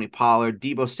Barkley, Tony Pollard,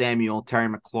 Debo Samuel, Terry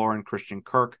McLaurin, Christian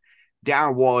Kirk,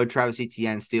 Darren Waller, Travis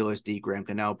Etienne, Steelers D, Graham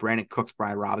Cano, Brandon Cooks,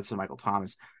 Brian Robinson, Michael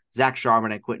Thomas, Zach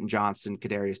Charbonnet, Quentin Johnson,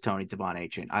 Kadarius Toney, Devon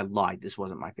Achane. I lied. This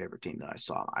wasn't my favorite team that I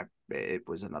saw. It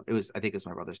was another. It was. I think it was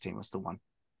my brother's team. Was the one.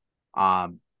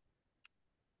 Um,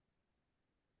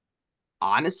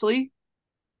 Honestly,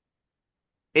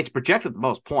 it's projected the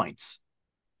most points.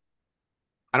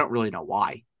 I don't really know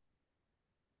why.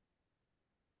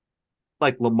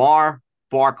 Like Lamar,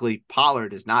 Barkley,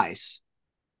 Pollard is nice,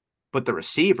 but the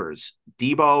receivers,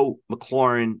 Debo,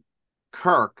 McLaurin,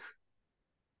 Kirk,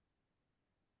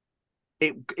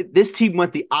 this team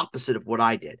went the opposite of what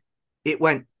I did. It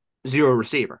went 0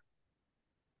 receiver.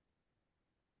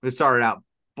 It started out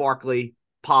Barkley,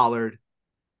 Pollard,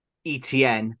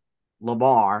 Etienne,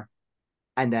 Lamar,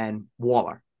 and then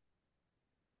Waller.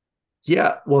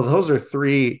 Yeah. Well, those are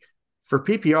 3 for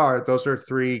PPR. Those are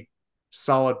 3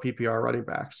 solid PPR running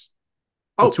backs.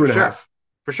 Well, Oh, two for and a sure. half.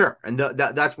 For sure. And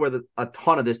that's where a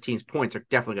ton of this team's points are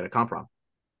definitely going to come from.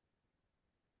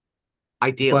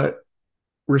 Ideally. But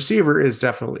receiver is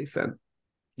definitely thin.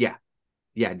 Yeah.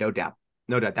 Yeah, no doubt.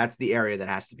 No doubt. That's the area that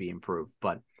has to be improved.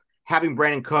 But having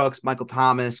Brandon Cooks, Michael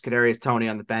Thomas, Kadarius Toney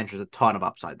on the bench, there's a ton of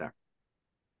upside there.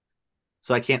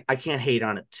 So I can't hate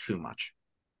on it too much.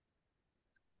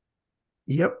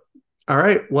 Yep. All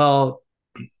right. Well,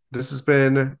 this has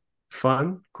been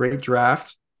fun. Great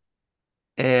draft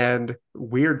and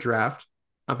weird draft.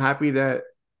 I'm happy that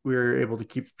we were able to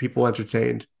keep people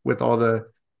entertained with all the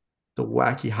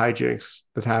wacky hijinks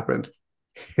that happened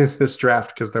in this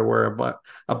draft because there were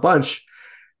a bunch.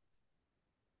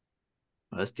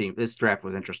 This draft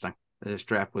was interesting. This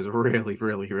draft was really,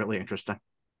 really, really interesting.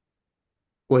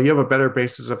 Well, you have a better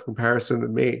basis of comparison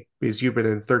than me because you've been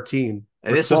in 13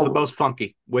 And or this was the 12. most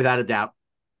funky, without a doubt.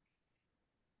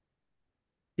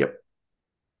 Yep.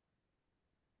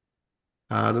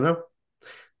 I don't know.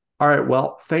 All right.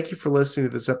 Well, thank you for listening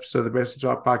to this episode of the Mason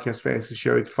Talk Podcast Fantasy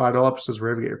Show. You can find all episodes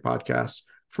wherever you get your podcasts.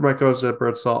 For my co-host at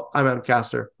Birdsall, I'm Adam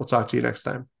Castor. We'll talk to you next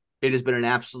time. It has been an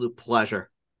absolute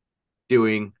pleasure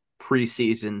doing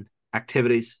preseason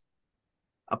activities.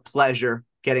 A pleasure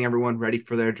getting everyone ready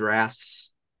for their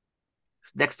drafts.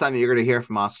 Next time you're going to hear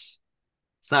from us,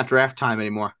 it's not draft time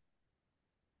anymore.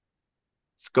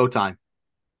 It's go time.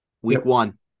 Week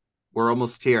 1. We're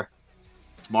almost here.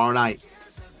 Tomorrow night.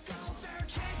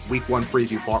 Week 1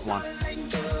 preview, part 1.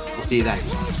 We'll see you then.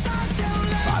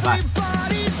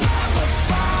 Bye-bye.